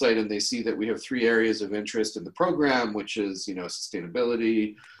the website and they see that we have 3 areas of interest in the program, which is,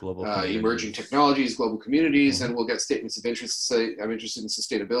 sustainability, Global emerging technologies, global communities, and we'll get statements of interest to say, I'm interested in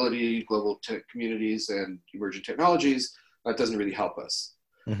sustainability, global tech communities, and emerging technologies. That doesn't really help us.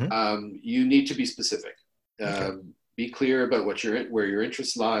 You need to be specific. Okay. Be clear about where your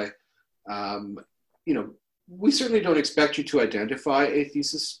interests lie. We certainly don't expect you to identify a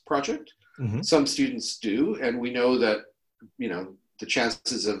thesis project. Some students do, and we know that, the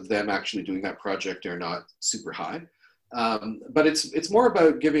chances of them actually doing that project are not super high. But it's more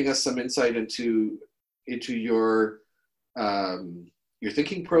about giving us some insight into your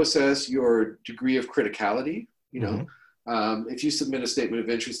thinking process, your degree of criticality. If you submit a statement of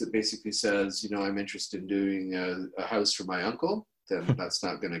interest that basically says, I'm interested in doing a house for my uncle, then that's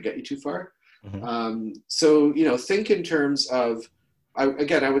not going to get you too far. So think in terms of, I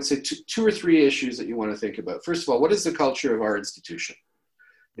would say 2 or 3 issues that you want to think about. First of all, what is the culture of our institution?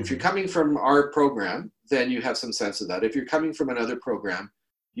 If you're coming from our program, then you have some sense of that. If you're coming from another program,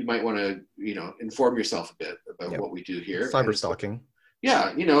 you might want to, inform yourself a bit about what we do here. Cyber stalking.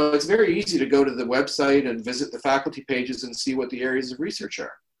 Yeah, it's very easy to go to the website and visit the faculty pages and see what the areas of research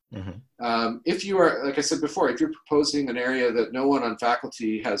are. If you are, like I said before, if you're proposing an area that no one on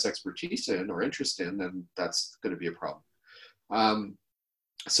faculty has expertise in or interest in, then that's going to be a problem.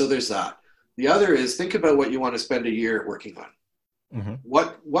 So there's that. The other is think about what you want to spend a year working on.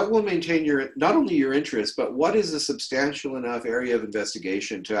 What will maintain not only your interest, but what is a substantial enough area of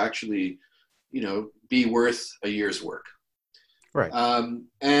investigation to actually, be worth a year's work. Right.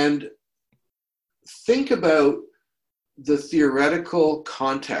 And think about the theoretical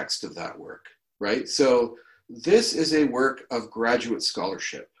context of that work, right? So this is a work of graduate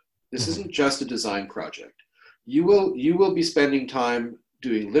scholarship. This isn't just a design project. You will be spending time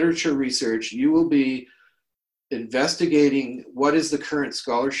doing literature research. You will be investigating what is the current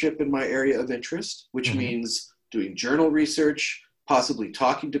scholarship in my area of interest, which means doing journal research, possibly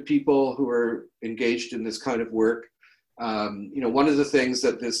talking to people who are engaged in this kind of work. One of the things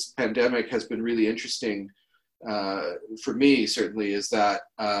that this pandemic has been really interesting for me, certainly, is that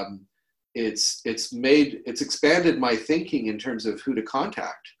it's expanded my thinking in terms of who to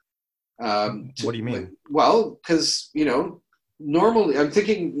contact. What do you mean? Well, because, normally I'm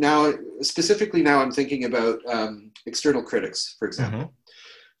thinking now, specifically now I'm thinking about external critics, for example.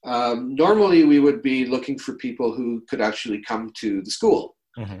 Normally we would be looking for people who could actually come to the school.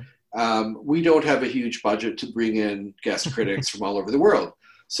 We don't have a huge budget to bring in guest critics from all over the world.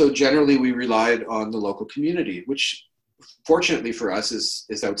 So generally we relied on the local community, which fortunately for us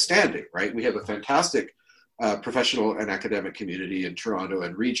is outstanding, right? We have a fantastic professional and academic community in Toronto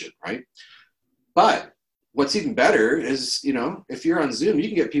and region, right? But what's even better is, if you're on Zoom, you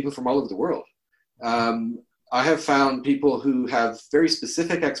can get people from all over the world. I have found people who have very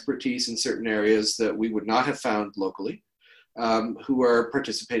specific expertise in certain areas that we would not have found locally, who are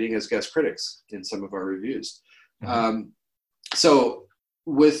participating as guest critics in some of our reviews. So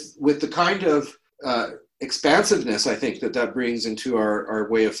with the kind of expansiveness, I think that brings into our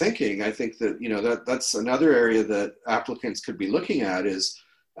way of thinking, I think that that's another area that applicants could be looking at is,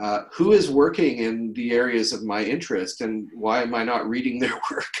 who is working in the areas of my interest and why am I not reading their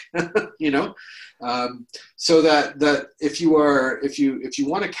work? So that if you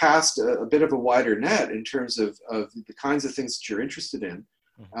want to cast a bit of a wider net in terms of the kinds of things that you're interested in,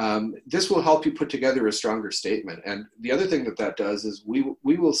 this will help you put together a stronger statement. And the other thing that does is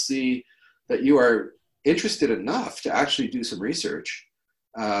we will see that you are interested enough to actually do some research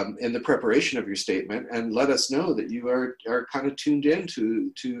in the preparation of your statement and let us know that you are kind of tuned in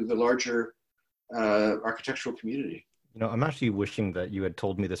to the larger architectural community. I'm actually wishing that you had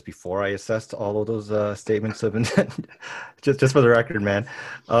told me this before I assessed all of those statements of intent, just for the record, man.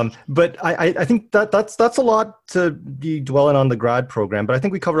 But I think that's a lot to be dwelling on the grad program, but I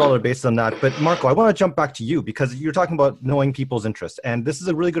think we covered all our bases on that. But Marco, I want to jump back to you because you're talking about knowing people's interests. And this is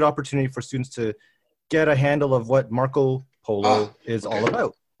a really good opportunity for students to get a handle of what Marco Polo is all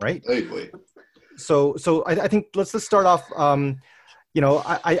about, right? Hey, boy. So I think let's just start off. I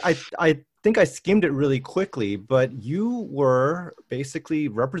think I skimmed it really quickly, but you were basically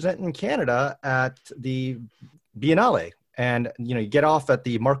representing Canada at the Biennale, and you get off at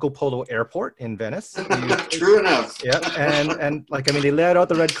the Marco Polo Airport in Venice. True enough. Yeah, and they laid out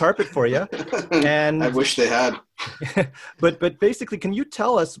the red carpet for you. And I wish they had. but basically, can you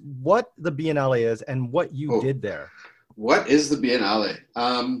tell us what the Biennale is and what you did there? What is the Biennale?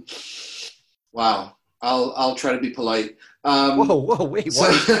 Wow. I'll try to be polite. Whoa, whoa, wait, So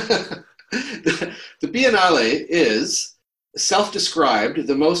what? the Biennale is self-described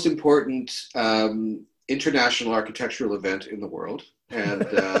the most important international architectural event in the world, and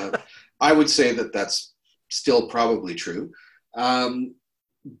I would say that that's still probably true. Um,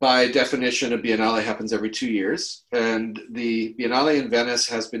 by definition, a Biennale happens every 2 years, and the Biennale in Venice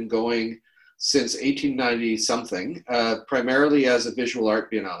has been going since 1890 something, primarily as a visual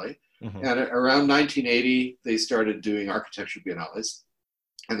art Biennale. Mm-hmm. And around 1980, they started doing architecture Biennales,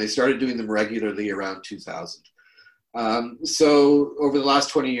 and they started doing them regularly around 2000. So over the last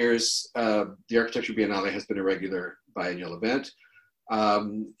 20 years, the Architecture Biennale has been a regular biennial event.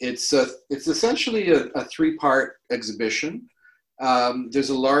 It's essentially a three-part exhibition.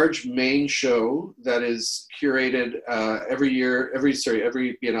 There's a large main show that is curated every year. Every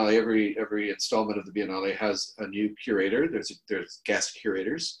Biennale, every installment of the Biennale has a new curator. There's guest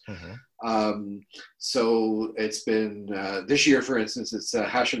curators. Mm-hmm. So it's been this year, for instance, it's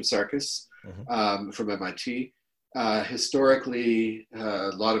Hashim Sarkis Mm-hmm. from MIT. Historically,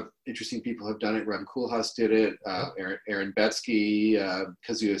 a lot of interesting people have done it. Rem Koolhaas did it. Aaron Betsky,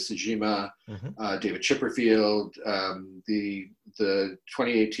 Kazuya Sejima, Mm-hmm. David Chipperfield. The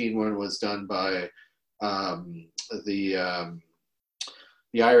 2018 one was done by the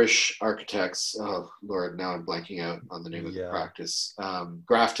Irish architects. Oh Lord, now I'm blanking out on the name of the practice.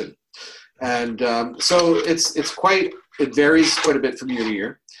 Grafton, and so it varies quite a bit from year to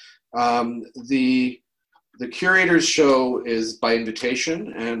year. The curators show is by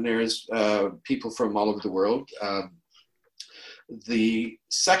invitation, and there's people from all over the world. The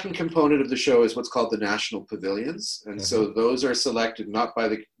second component of the show is what's called the national pavilions, and so those are selected not by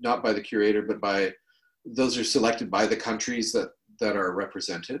the curator, but those are selected by the countries that are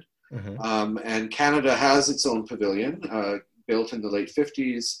represented. Mm-hmm. And Canada has its own pavilion, built in the late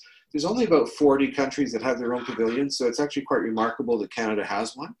 50s. There's only about 40 countries that have their own pavilions, so it's actually quite remarkable that Canada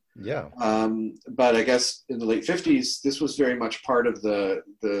has one. Yeah. But I guess in the late 50s, this was very much part of the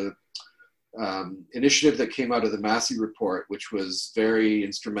initiative that came out of the Massey Report, which was very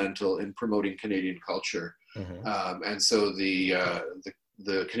instrumental in promoting Canadian culture. Mm-hmm. And so the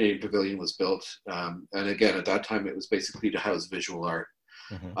Canadian Pavilion was built. And again, at that time, it was basically to house visual art.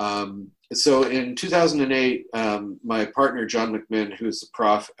 Mm-hmm. So in 2008, my partner, John McMinn, who's a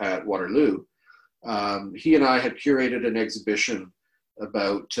prof at Waterloo, he and I had curated an exhibition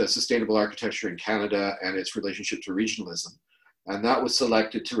about sustainable architecture in Canada and its relationship to regionalism. And that was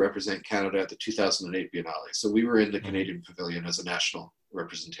selected to represent Canada at the 2008 Biennale. So we were in the Canadian Pavilion as a national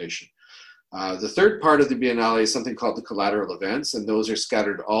representation. The third part of the Biennale is something called the collateral events, and those are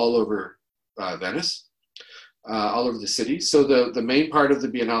scattered all over Venice, all over the city. So the main part of the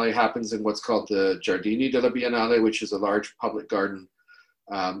Biennale happens in what's called the Giardini della Biennale, which is a large public garden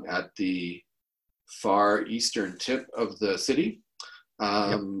at the far eastern tip of the city.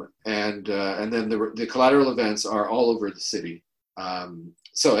 And then the collateral events are all over the city.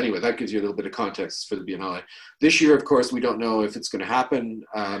 So anyway, that gives you a little bit of context for the Biennale. This year, of course, we don't know if it's going to happen.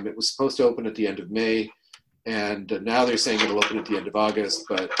 It was supposed to open at the end of May, and now they're saying it'll open at the end of August,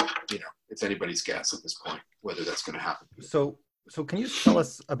 but it's anybody's guess at this point whether that's going to happen. So can you tell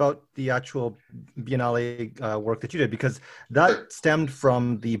us about the actual Biennale work that you did? Because that stemmed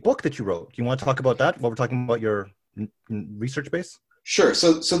from the book that you wrote. Do you want to talk about that while we're talking about your research base? Sure.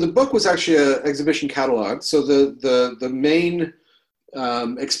 So the book was actually an exhibition catalog. So the main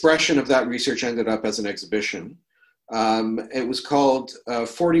expression of that research ended up as an exhibition. It was called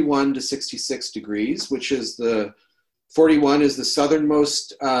 41 to 66 degrees, which is 41 is the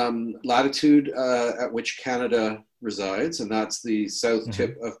southernmost latitude at which Canada resides, and that's the south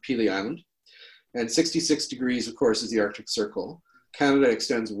tip of Pelee Island. And 66 degrees, of course, is the Arctic Circle. Canada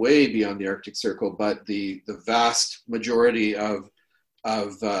extends way beyond the Arctic Circle, but the vast majority of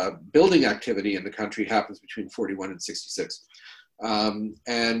building activity in the country happens between 41 and 66. And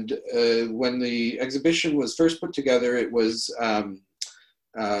when the exhibition was first put together, it was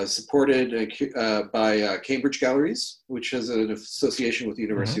supported by Cambridge Galleries, which has an association with the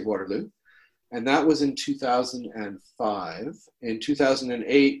University of Waterloo. And that was in 2005. In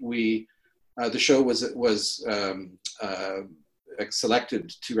 2008, the show was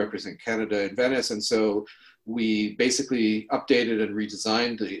selected to represent Canada in Venice. And so we basically updated and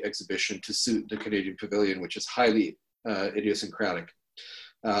redesigned the exhibition to suit the Canadian Pavilion, which is highly idiosyncratic.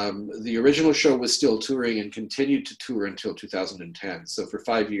 The original show was still touring and continued to tour until 2010. So for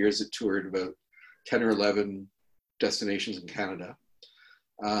 5 years, it toured about 10 or 11 destinations in Canada.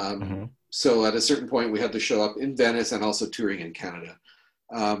 So at a certain point, we had to show up in Venice and also touring in Canada.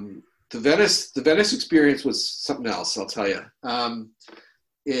 The Venice experience was something else, I'll tell you. What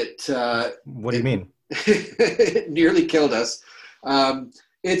do you mean? it nearly killed us.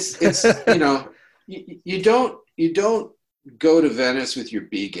 It's you don't go to Venice with your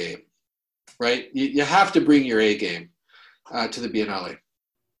B game, right? You have to bring your A game to the Biennale,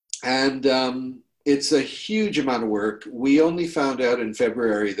 and it's a huge amount of work. We only found out in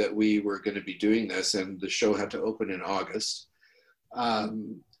February that we were going to be doing this, and the show had to open in August.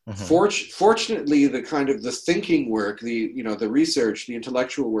 Fortunately, the thinking work, the research, the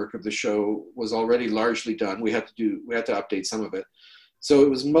intellectual work of the show was already largely done. We had to update some of it. So it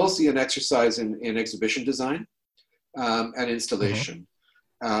was mostly an exercise in exhibition design and installation.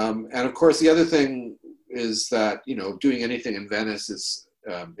 And of course, the other thing is that, doing anything in Venice is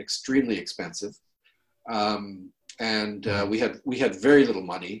extremely expensive. We had very little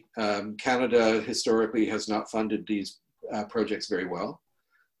money. Canada historically has not funded these projects very well.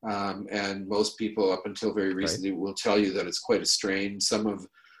 And most people up until very recently will tell you that it's quite a strain. Some of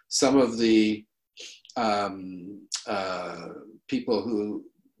the people who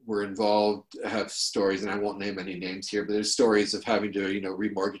were involved have stories, and I won't name any names here, but there's stories of having to,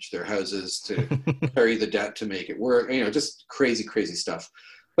 remortgage their houses to carry the debt to make it work. Just crazy, crazy stuff.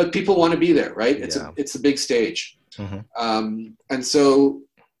 But people want to be there, right? It's a big stage. And so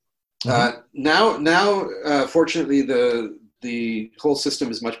now, fortunately, the whole system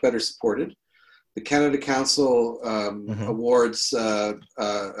is much better supported. The Canada Council awards a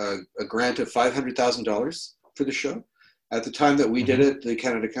grant of $500,000 for the show. At the time that we did it, the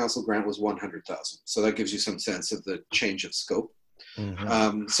Canada Council grant was $100,000. So that gives you some sense of the change of scope.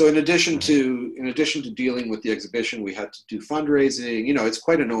 So in addition to dealing with the exhibition, we had to do fundraising. It's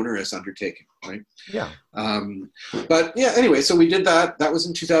quite an onerous undertaking, right? Yeah. But yeah, anyway, so we did that. That was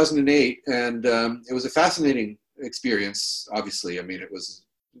in 2008, and it was a fascinating experience. Obviously, it was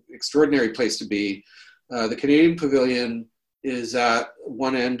an extraordinary place to be. The Canadian Pavilion is at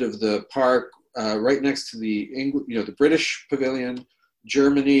one end of the park, right next to the British Pavilion,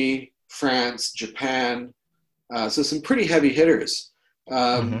 Germany, France, Japan. So some pretty heavy hitters.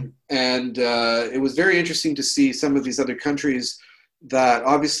 And it was very interesting to see some of these other countries that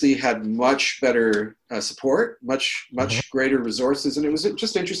obviously had much better support, much greater resources. And it was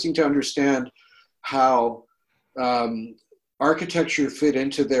just interesting to understand how architecture fit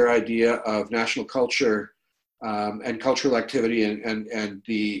into their idea of national culture and cultural activity and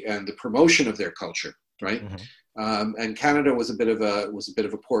the promotion of their culture, right? And Canada was a bit of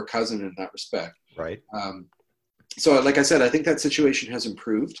a poor cousin in that respect. Right. So, like I said, I think that situation has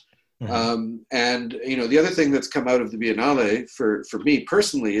improved. And the other thing that's come out of the Biennale for me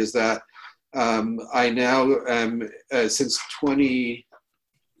personally is that I now am since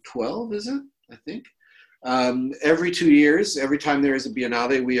 2012, is it? I think. Every 2 years, every time there is a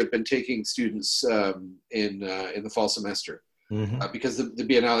Biennale, we have been taking students in the fall semester because the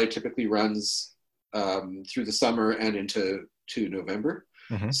Biennale typically runs through the summer and into November.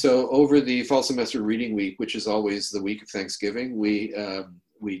 So over the fall semester reading week, which is always the week of Thanksgiving, we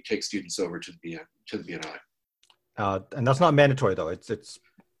take students over to the Biennale. And that's not mandatory, though.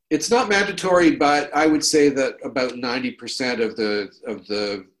 It's not mandatory, but I would say that about 90% of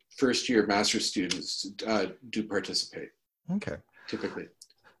the first-year master's students do participate. Okay. Typically.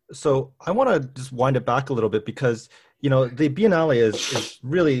 So I want to just wind it back a little bit because, the Biennale is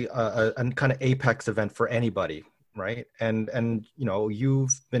really a kind of apex event for anybody, right? And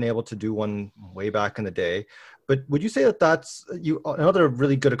you've been able to do one way back in the day. But would you say that that's another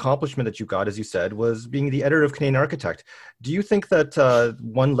really good accomplishment that you got, as you said, was being the editor of Canadian Architect? Do you think that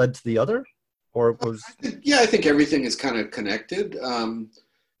one led to the other? Or was... I think everything is kind of connected.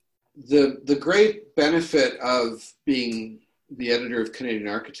 The great benefit of being the editor of Canadian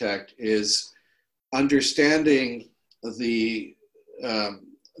Architect is understanding the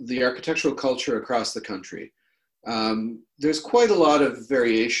architectural culture across the country. There's quite a lot of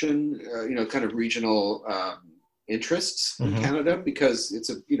variation, kind of regional interests in Canada because it's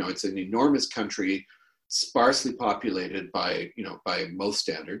an enormous country, sparsely populated by most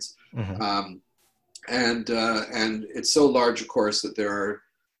standards, and it's so large, of course, that there are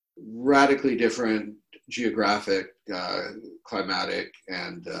radically different geographic, climatic,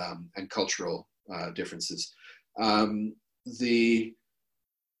 and cultural differences.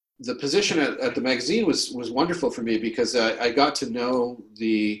 The position at the magazine was wonderful for me because I got to know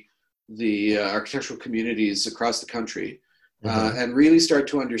the architectural communities across the country and really start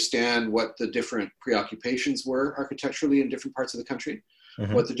to understand what the different preoccupations were architecturally in different parts of the country,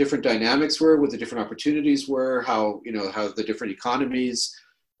 what the different dynamics were, what the different opportunities were, how the different economies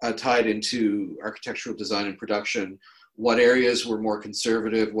tied into architectural design and production, what areas were more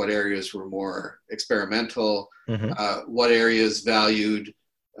conservative, what areas were more experimental, what areas valued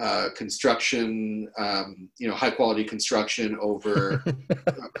construction, high quality construction over,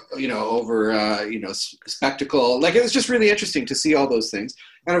 spectacle. Like, it was just really interesting to see all those things.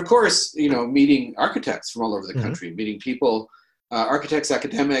 And of course, meeting architects from all over the country, meeting people, architects,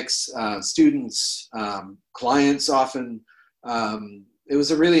 academics, students, clients often. It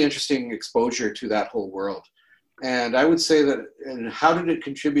was a really interesting exposure to that whole world. And I would say that, and how did it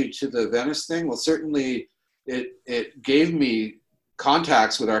contribute to the Venice thing? Well, certainly it gave me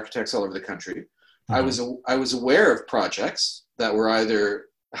contacts with architects all over the country. Mm-hmm. I was aware of projects that were either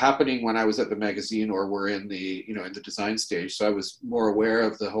happening when I was at the magazine or were in the in the design stage. So I was more aware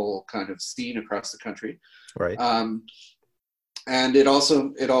of the whole kind of scene across the country. Right. And it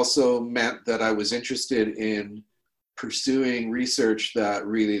also meant that I was interested in pursuing research that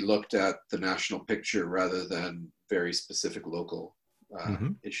really looked at the national picture rather than very specific local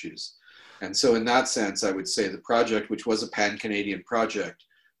issues. And so in that sense, I would say the project, which was a pan-Canadian project,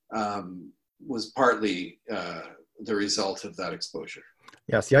 was partly the result of that exposure.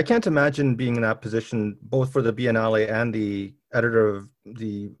 Yeah, see, I can't imagine being in that position, both for the Biennale and the editor of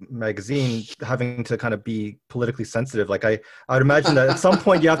the magazine, having to kind of be politically sensitive. Like, I would imagine that at some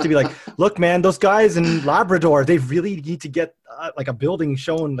point you have to be like, look, man, those guys in Labrador, they really need to get like a building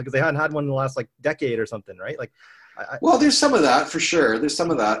shown, because they hadn't had one in the last like decade or something, right? Like, well, there's some of that for sure. There's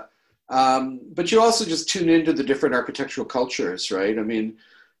some of that. But you also just tune into the different architectural cultures, right? I mean,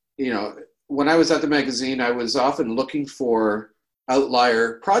 when I was at the magazine, I was often looking for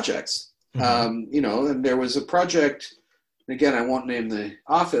outlier projects, and there was a project, again, I won't name the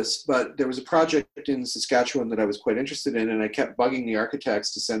office, but there was a project in Saskatchewan that I was quite interested in, and I kept bugging the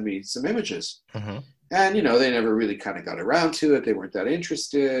architects to send me some images. And, they never really kind of got around to it. They weren't that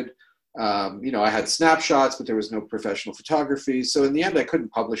interested. I had snapshots, but there was no professional photography. So in the end, I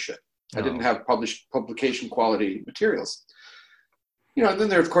couldn't publish it. I didn't have publication quality materials. And then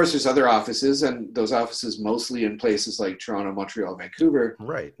there's other offices, and those offices mostly in places like Toronto, Montreal, Vancouver,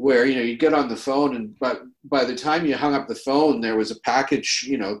 right? Where, you get on the phone, but by the time you hung up the phone, there was a package,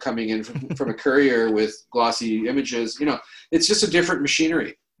 coming in from a courier with glossy images. It's just a different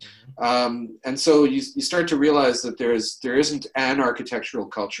machinery. And so you start to realize that there isn't an architectural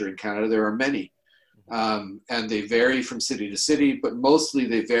culture in Canada. There are many. And they vary from city to city, but mostly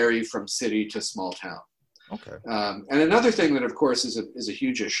they vary from city to small town. Okay. And another thing that, of course, is a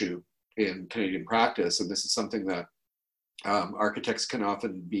huge issue in Canadian practice, and this is something that architects can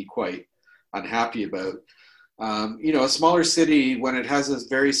often be quite unhappy about. A smaller city, when it has a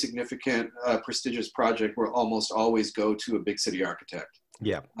very significant, prestigious project, will almost always go to a big city architect.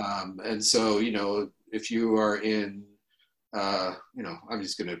 Yeah. And so, if you are in, I'm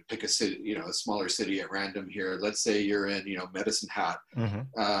just going to pick a city, a smaller city at random here. Let's say you're in, Medicine Hat.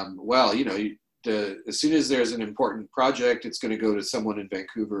 As soon as there's an important project, it's going to go to someone in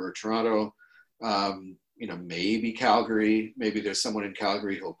Vancouver or Toronto, maybe Calgary. Maybe there's someone in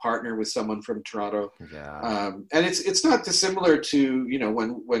Calgary who'll partner with someone from Toronto. Yeah. And it's not dissimilar to,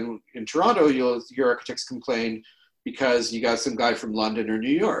 when in Toronto, your architects complain because you got some guy from London or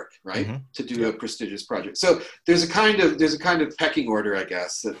New York, right, to do a prestigious project. So there's a kind of pecking order, I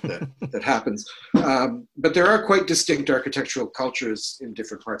guess, that happens. But there are quite distinct architectural cultures in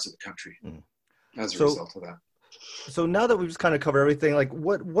different parts of the country as a result of that. So now that we've just kind of covered everything, like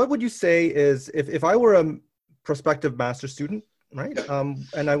what would you say is, if I were a prospective master's student, right,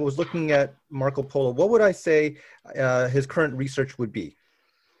 and I was looking at Marco Polo, what would I say his current research would be?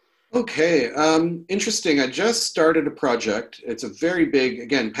 Okay, interesting. I just started a project. It's a very big,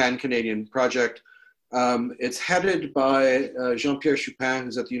 again, pan-Canadian project. It's headed by Jean-Pierre Chupin,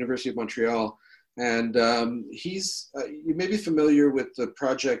 who's at the University of Montreal. And he's, you may be familiar with the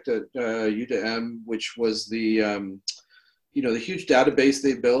project at UDM, which was the huge database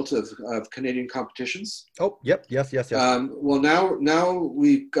they built of Canadian competitions. Oh, yep, yes. Well, now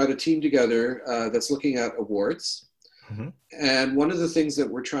we've got a team together that's looking at awards. And one of the things that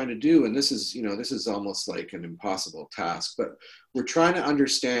we're trying to do, and this is almost like an impossible task, but we're trying to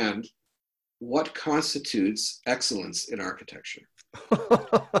understand what constitutes excellence in architecture.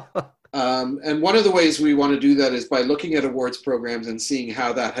 And one of the ways we want to do that is by looking at awards programs and seeing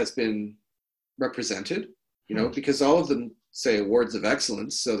how that has been represented, because all of them say awards of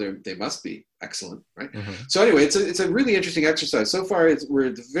excellence, so they must be excellent, right? So anyway, it's a really interesting exercise. So far, we're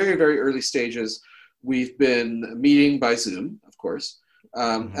at the very, very early stages. We've been meeting by Zoom, of course,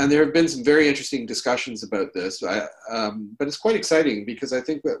 and there have been some very interesting discussions about this. But it's quite exciting because I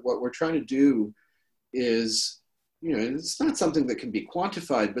think that what we're trying to do is, it's not something that can be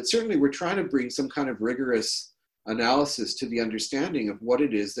quantified, but certainly we're trying to bring some kind of rigorous analysis to the understanding of what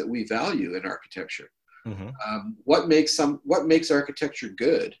it is that we value in architecture. Mm-hmm. What makes architecture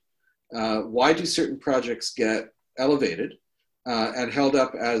good? Why do certain projects get elevated and held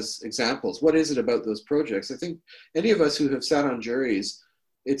up as examples? What is it about those projects? I think any of us who have sat on juries,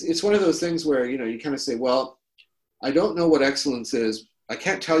 it's one of those things where, you know, you kind of say, well, I don't know what excellence is. I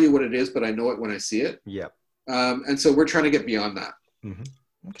can't tell you what it is, but I know it when I see it. Yeah. And so we're trying to get beyond that. Mm-hmm.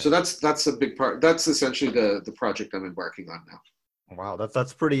 Okay. So that's a big part. That's essentially the project I'm embarking on now. Wow,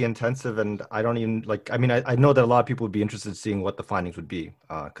 that's pretty intensive, and I don't even like. I mean, I know that a lot of people would be interested in seeing what the findings would be,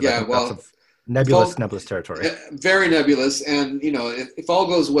 because I Yeah, think well, that's a nebulous territory. very nebulous. And you know, if all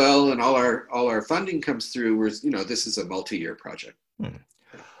goes well and all our funding comes through, this is a multi-year project.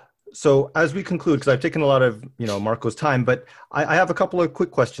 So as we conclude, because I've taken a lot of Marco's time, but I have a couple of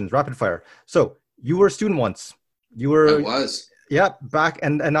quick questions, rapid fire. So you were a student once. I was. Yeah, back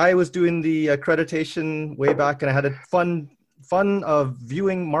and I was doing the accreditation way back, and I had a fun of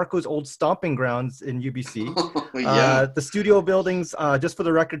viewing Marco's old stomping grounds in UBC. Yeah. The studio buildings, just for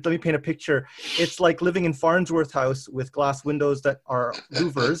the record, let me paint a picture. It's like living in Farnsworth House with glass windows that are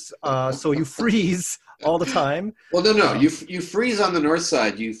louvers. So you freeze all the time. Well, no. You freeze on the north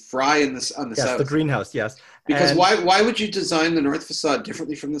side. You fry on the south. Yes, the greenhouse, yes. Because why would you design the north facade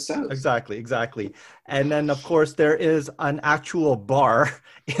differently from the south? Exactly. And then, of course, there is an actual bar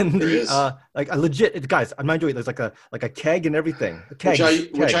in the like a legit, guys, I'm not doing it. There's like a keg and everything. Which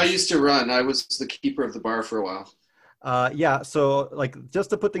I used to run. I was the keeper of the bar for a while. Yeah. So like, just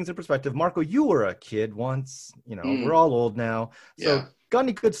to put things in perspective, Marco, you were a kid once, we're all old now. So yeah. Got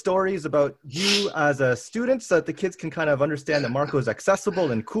any good stories about you as a student so that the kids can kind of understand that Marco is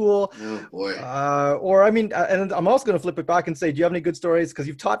accessible and cool? Oh boy. Or I mean, and I'm also going to flip it back and say, do you have any good stories? Because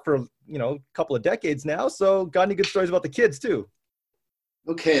you've taught for, a couple of decades now. So got any good stories about the kids too?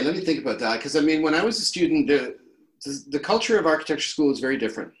 Okay, let me think about that. Because I mean, when I was a student, the culture of architecture school was very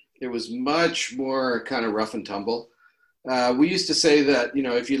different. It was much more kind of rough and tumble. We used to say that,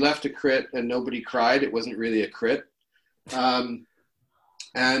 if you left a crit and nobody cried, it wasn't really a crit.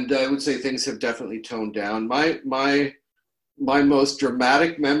 And I would say things have definitely toned down. My most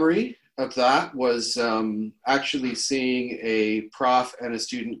dramatic memory of that was actually seeing a prof and a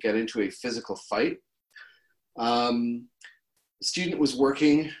student get into a physical fight. The student was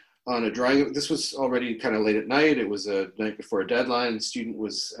working on a drawing. This was already kind of late at night. It was a night before a deadline. The student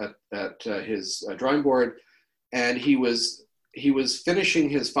was at his drawing board, and he was finishing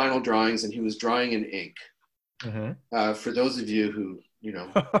his final drawings, and he was drawing in ink. Mm-hmm. For those of you who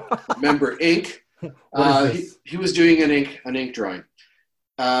remember ink, he was doing an ink drawing.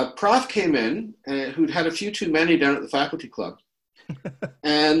 Prof came in who'd had a few too many down at the faculty club,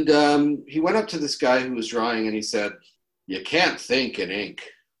 and he went up to this guy who was drawing, and he said, "You can't think in ink,"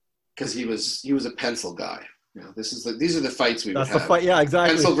 because he was a pencil guy. These are the fights we would have. That's the fight, yeah,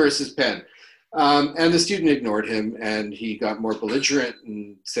 exactly. Pencil versus pen. And the student ignored him, and he got more belligerent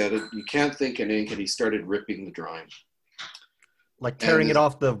and said, "You can't think in ink," and he started ripping the drawing. Like tearing it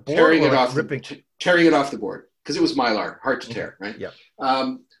off the board? Tearing it off the board, because it was Mylar, hard to tear, right? Yeah.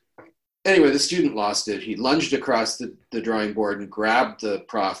 Anyway, the student lost it. He lunged across the drawing board and grabbed the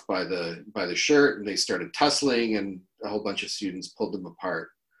prof by the shirt, and they started tussling, and a whole bunch of students pulled them apart.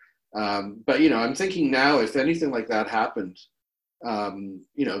 But, I'm thinking now, if anything like that happened,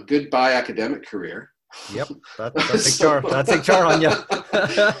 goodbye academic career. Yep, that's HR on you.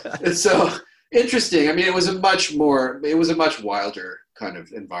 It's so interesting. I mean, it was a much wilder kind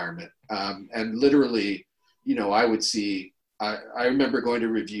of environment. And literally, I would see, I remember going to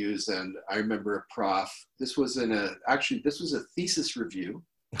reviews, and I remember a prof, this was a thesis review.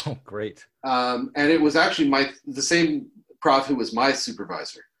 Oh, great. And it was actually the same prof who was my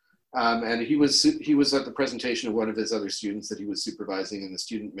supervisor. And he was at the presentation of one of his other students that he was supervising, and the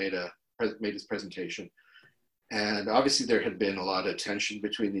student made his presentation. And obviously there had been a lot of tension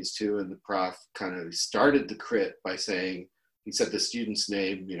between these two, and the prof kind of started the crit by saying, he said the student's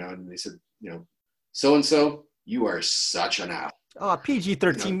name, and they said, "So-and-so, you are such an ass." Oh,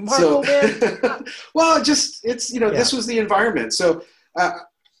 PG-13, Marco, man. Well, this was the environment. So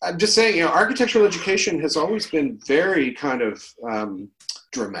I'm just saying, architectural education has always been very kind of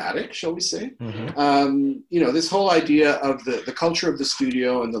dramatic, shall we say. Mm-hmm. This whole idea of the culture of the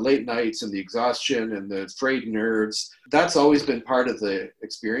studio and the late nights and the exhaustion and the frayed nerves, that's always been part of the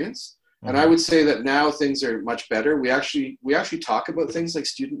experience. Mm-hmm. And I would say that now things are much better. We actually talk about things like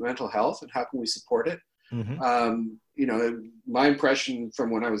student mental health and how can we support it. Mm-hmm. My impression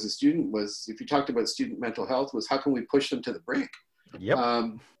from when I was a student was, if you talked about student mental health, was how can we push them to the brink? Yep.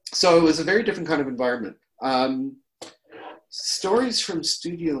 So it was a very different kind of environment. Stories from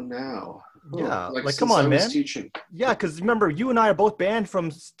Studio Now. Yeah, Like like since come on, I was man. teaching. Yeah, because remember, you and I are both banned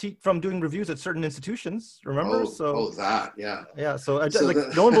from doing reviews at certain institutions. Remember? That, yeah. Yeah, so So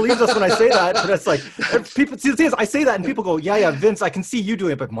like no one believes us when I say that, but it's like people see the thing is I say that and people go, yeah, Vince, I can see you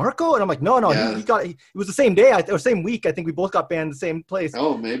doing it, but Marco, and I'm like, no, Yeah. it was the same day or same week. I think we both got banned in the same place.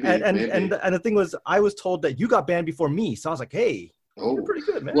 Oh, maybe. And the thing was, I was told that you got banned before me, so I was like, hey, you're pretty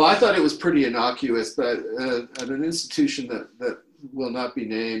good, man. Well, I thought it was pretty innocuous, but at an institution that will not be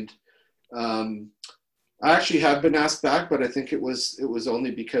named. I actually have been asked back, but I think it was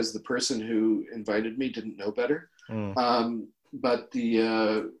only because the person who invited me didn't know better. But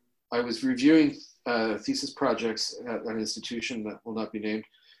I was reviewing thesis projects at an institution that will not be named,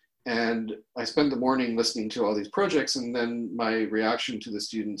 and I spent the morning listening to all these projects, and then my reaction to the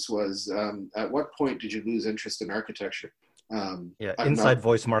students was, at what point did you lose interest in architecture? Inside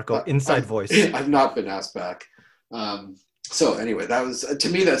voice, Marco, inside voice. I've not been asked back. So anyway, that was, to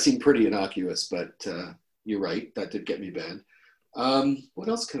me, that seemed pretty innocuous, but you're right, that did get me banned. What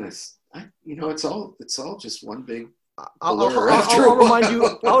else can I it's all just one big I'll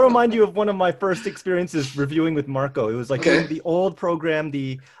remind you of one of my first experiences reviewing with Marco. It was like the old program.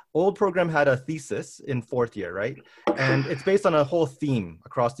 The old program had a thesis in fourth year, right? And it's based on a whole theme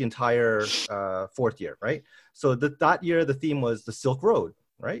across the entire fourth year, right? So that year, the theme was the Silk Road,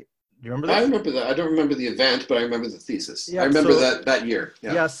 right? Do you remember that? I remember that. I don't remember the event, but I remember the thesis. Yeah, I remember that year.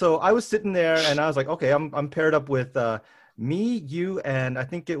 Yeah. So I was sitting there and I was like, okay, I'm paired up with me, you, and I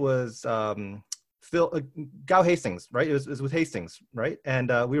think it was Phil, Gow Hastings, right? It was with Hastings, right? And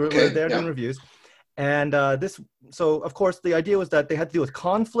we were there doing reviews. And so of course the idea was that they had to deal with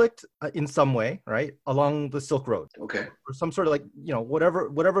conflict in some way, right, along the Silk Road. Okay. Or some sort of like,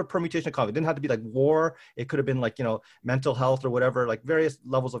 whatever permutation of conflict. It didn't have to be like war. It could have been like, mental health or whatever, like various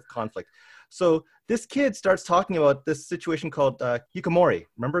levels of conflict. So this kid starts talking about this situation called hikikomori.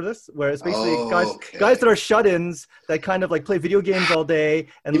 Remember this? Where it's basically guys that are shut-ins that kind of like play video games all day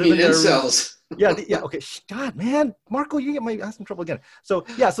and live in their incels. Okay. God, man, Marco, you get my ass in trouble again. So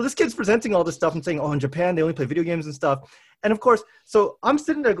so this kid's presenting all this stuff and saying, oh, in Japan they only play video games and stuff. And of course, so I'm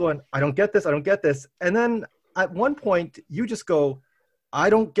sitting there going, I don't get this. And then at one point, you just go, I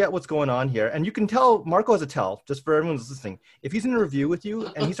don't get what's going on here. And you can tell Marco has a tell, just for everyone who's listening. If he's in a review with you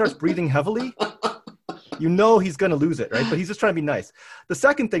and he starts breathing heavily, he's going to lose it, right? But he's just trying to be nice. The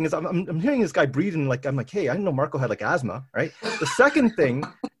second thing is I'm hearing this guy breathing like, I'm like, hey, I didn't know Marco had like asthma, right? The second thing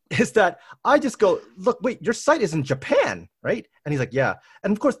is that I just go, look, wait, your site is in Japan, right? And he's like, yeah.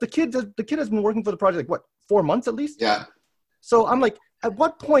 And of course, the kid has been working for the project, like what, 4 months at least? Yeah. So I'm like, at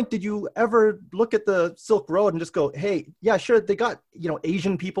what point did you ever look at the Silk Road and just go, hey, yeah, sure, they got,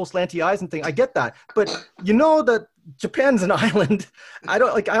 Asian people, slanty eyes and thing. I get that. But that Japan's an island. I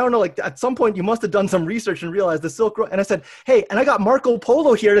don't know, like at some point you must have done some research and realized the Silk Road. And I said, hey, and I got Marco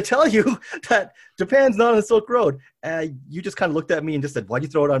Polo here to tell you that Japan's not on the Silk Road. You just kind of looked at me and just said, why'd you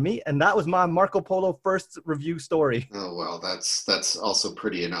throw it on me? And that was my Marco Polo first review story. Oh, well, that's also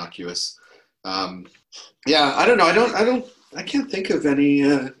pretty innocuous. I don't know. I can't think of any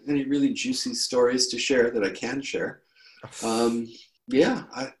really juicy stories to share that I can share.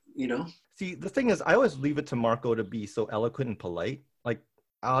 See, the thing is, I always leave it to Marco to be so eloquent and polite. Like,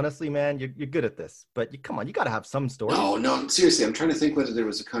 honestly, man, you're good at this. But come on, you got to have some stories. No, seriously, I'm trying to think whether there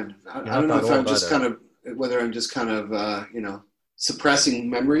was a kind of. I don't know if I'm just kind of suppressing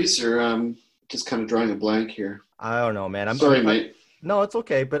memories or just kind of drawing a blank here. I don't know, man. Sorry, mate. No, it's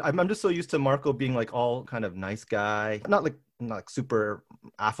okay. But I'm just so used to Marco being like all kind of nice guy, not like super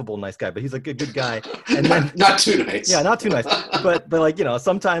affable nice guy, but he's like a good guy. And then not too nice. Yeah, not too nice. But like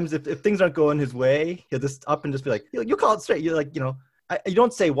sometimes if things aren't going his way, he'll just up and just be like, you call it straight. You're like, you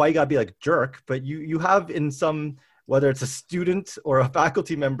don't say why you gotta be like a jerk, but you have in some, whether it's a student or a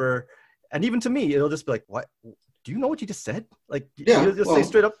faculty member, and even to me, it'll just be like, what? Do you know what you just said? Like, you'll just say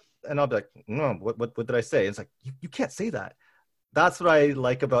straight up, and I'll be like, no, what did I say? It's like you can't say that. That's what I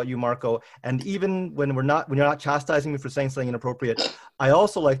like about you, Marco. And even when you're not chastising me for saying something inappropriate, I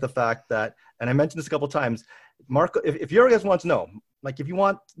also like the fact that, and I mentioned this a couple of times, Marco, if you guys want to know, like if you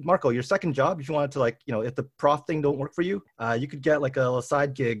want, Marco, your second job, if you wanted to like, if the prof thing don't work for you, you could get like a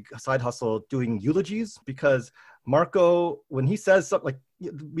side gig, a side hustle doing eulogies, because Marco, when he says something like,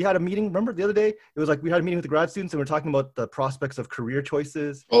 we had a meeting, remember the other day? It was like we had a meeting with the grad students and we were talking about the prospects of career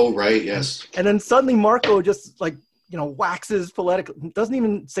choices. Oh, right, yes. And then suddenly Marco just like, waxes poetic, doesn't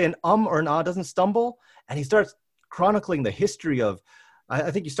even say an or an doesn't stumble. And he starts chronicling the history of,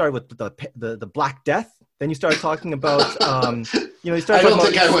 I think you started with the Black Death. Then you started talking about, you started. I don't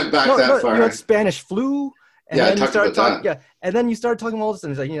think I went back that far. Spanish flu. And yeah, then I talked about that. Yeah. And then you started talking all this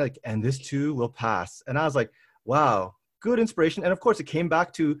and he's like, and this too will pass. And I was like, wow, good inspiration. And of course, it came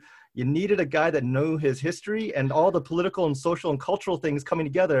back to you needed a guy that knew his history and all the political and social and cultural things coming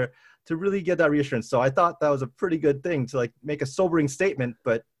together to really get that reassurance. So I thought that was a pretty good thing to like make a sobering statement,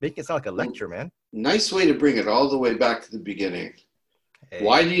 but make it sound like a lecture, man. Nice way to bring it all the way back to the beginning. Hey.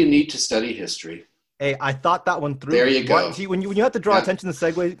 Why do you need to study history? Hey, I thought that one through. There you go. See, when you have to draw attention to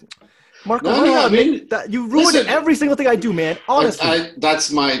segue, Marco, I mean, you ruined every single thing I do, man. Honestly,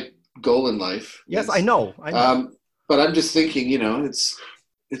 that's my goal in life. Yes, I know. But I'm just thinking, you know,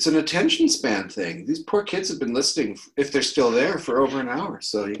 it's an attention span thing. These poor kids have been listening, if they're still there, for over an hour.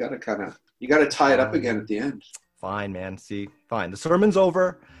 So you got to tie it up again at the end. Fine, man. See, fine. The sermon's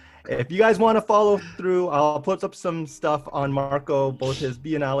over. If you guys want to follow through, I'll put up some stuff on Marco, both his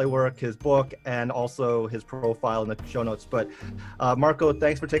Biennale work, his book, and also his profile in the show notes. But Marco,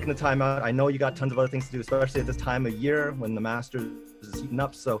 thanks for taking the time out. I know you got tons of other things to do, especially at this time of year when the Masters is heating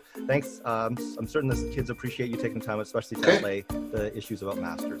up. So thanks. I'm certain the kids appreciate you taking the time out, especially to play the issues about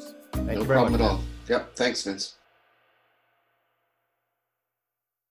Masters. Thank you very much. No problem at all. Yep. Thanks, Vince.